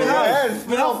ends. Then we yes,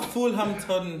 have Fulham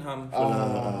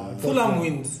Tottenham. Fulham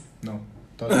wins. No.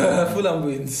 Fulham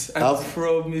wins. I Have-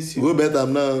 promise you. Go better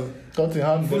now.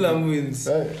 Tottenham. Fulham wins.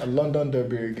 London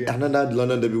derby again. Another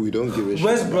London derby, we don't give a shit.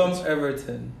 West Brom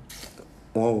Everton.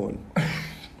 1-1.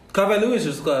 Calvin Lewis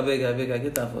should score. I beg, I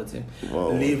get that for him.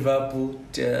 Wow. Liverpool,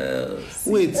 Chelsea.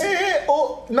 Wait. Hey,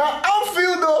 now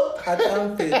Anfield though. At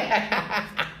Anfield.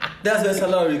 That's where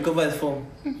Salah will recover his form.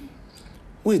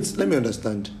 Wait, let me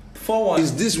understand. 4-1.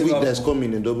 Is this week Liverpool. that's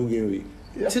coming a double game week?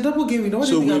 It's a double game.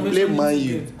 So we play Man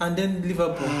U. and then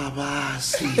Liverpool.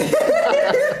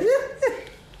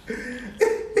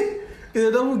 It's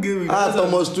a double game week. That's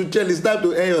Thomas Tuchel, it's time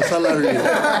to earn your salary.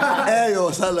 Earn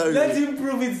your salary. Let him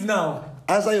prove it now.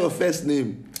 Answer your first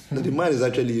name. The man is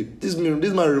actually this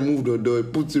man removed Odo.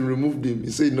 He removed him.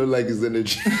 He said he don't like his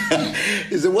energy.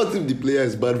 He said, what if the player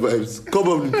is bad vibes? Come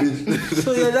on the pitch.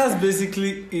 So yeah, that's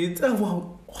basically it.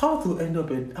 Wow. How to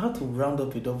round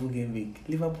up a double game week?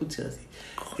 Liverpool Chelsea.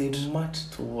 A match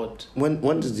to what? When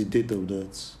is the date of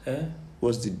that? Eh?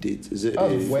 What's the date? Is it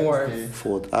Wednesday.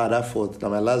 4th? That 4th. Now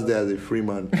my last day as a free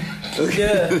man.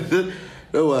 Yeah.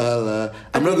 No, well,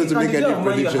 I'm not going to make any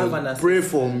predictions. an Pray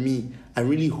for me. I'm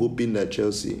really hoping that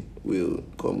Chelsea will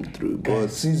come through. But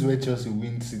Since where Chelsea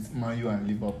wins, it's Man U and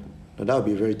Liverpool. no,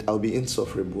 I'll be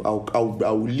insufferable. I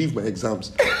will leave my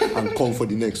exams and come for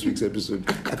the next week's episode.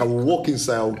 Like I will walk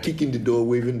inside, I'll kick in the door,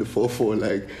 waving the 4-4,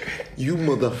 like, you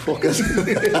motherfuckers.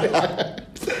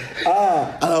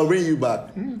 And I'll bring you back.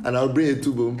 And I'll bring a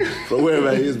Tubo from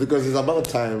wherever he is because it's about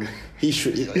time. He's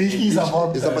about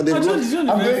time.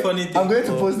 the I'm going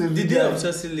to post a The day video. of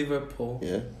Chelsea Liverpool.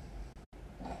 Yeah.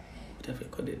 Would have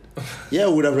recorded. Yeah,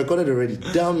 we would have recorded already.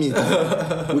 Damn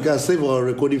it. We can save our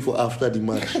recording for after the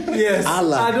match. Yes.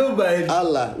 Allah. I don't mind.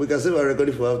 Allah. We can save our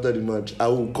recording for after the match. I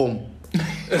will come.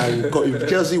 If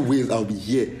Chelsea wins, I'll be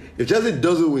here. If Chelsea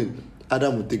doesn't win,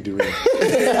 Adam will take the ring.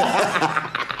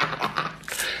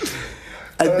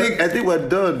 I think we're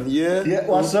done. Yeah. Yeah,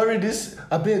 well, sorry, this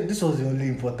was the only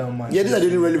important match. Yeah, these are the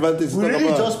only relevant things to We talk really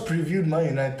about. just previewed Man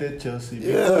United Chelsea.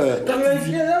 Yeah. That's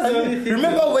the only thing.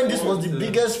 Remember when this was the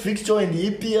biggest fixture in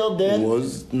the EPL then?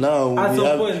 Was now At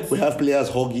some point. we have players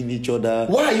hugging each other.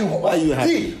 Why are you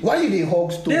happy? See, why are they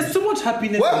hog stones? There's so much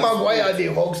happiness. Why Maguire are they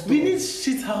hog stones? We need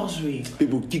shit house rain.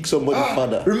 People kick somebody's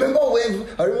father. Remember when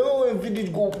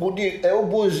Vidic go the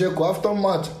elbow Zeko after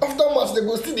match they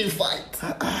go still they fight.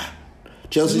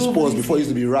 Chelsea No, Sports really. before used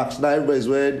to be racks. Now everybody's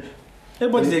wearing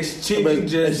Everybody's exchanging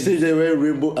jerseys. they wear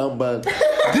rainbow armband.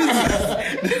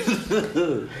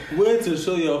 Way to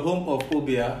show your home of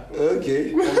Obia.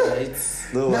 Okay. Alright.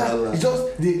 No, Nah, Allah. it's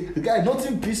just the guy.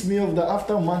 Nothing pissed me off that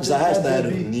after Manchester Zaha's tired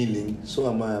of derby. kneeling. So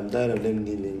am I. I'm tired of them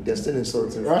kneeling. They're still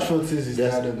insulting. Rashford says he's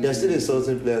tired of They're still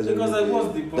insulting players. Because every I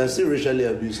was day. the- They're still racially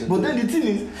abusing. But them. then the thing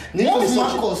is, Kneeling once is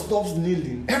such a- Marcus stops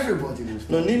kneeling, everybody will stop.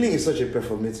 No, kneeling is such a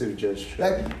performative gesture.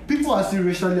 Like people are still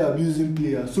racially abusing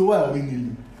players, so why are we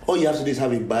kneeling? All you have to do is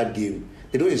have a bad game.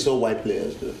 They don't insult white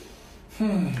players though.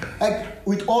 Like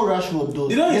with all Rashford does,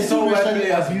 They don't they still insult white racially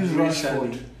players abuse racially.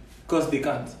 Rashford. Because they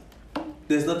can't.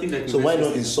 There's nothing like. So why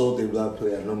not insult a black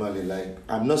player normally? Like,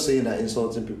 I'm not saying that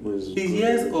insulting people is. In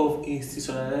years of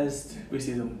institutionalized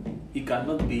racism, it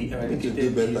cannot be We need to eradicated. do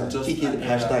better. in just Kick it, an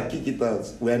era. hashtag kick it out.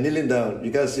 We are kneeling down.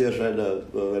 You can't see us right now,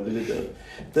 but we're kneeling down.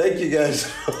 Thank you guys.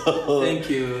 Thank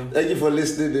you. Thank you for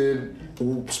listening in.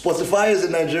 Spotify is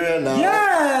in Nigeria now.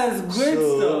 Yes, great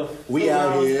So, stuff. We So are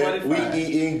we're on here. Spotify. We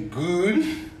eating good.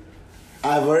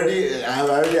 I've already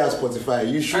had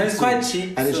Spotify. You should. And it's too. quite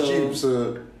cheap, And it's so- cheap.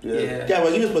 So Yeah. yeah,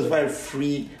 we're giving Spotify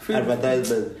free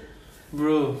advertisement.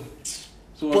 Bro.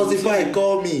 So Spotify,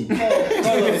 call me. call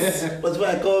us.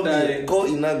 Spotify, call me. Darling. Call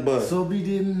Inagba. So be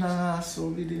them nah, so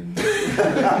be them.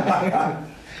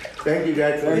 Thank you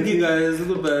guys. Thank you guys.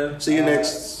 Goodbye. See you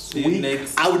next See you week.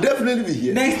 next. I will definitely be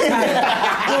here. Next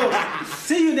time. Bro,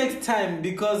 see you next time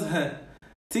because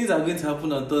things are going to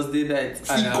happen on Thursday night.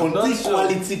 See, and I'm not sure.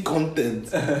 quality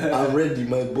content. I'm ready.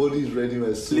 My body is ready.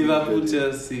 My soul is Liverpool, ready.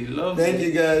 Chelsea. Love Thank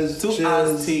you guys. Two Cheers.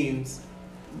 hours teams.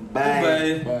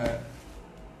 Bye. Goodbye. Bye.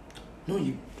 No,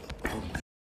 you. Oh my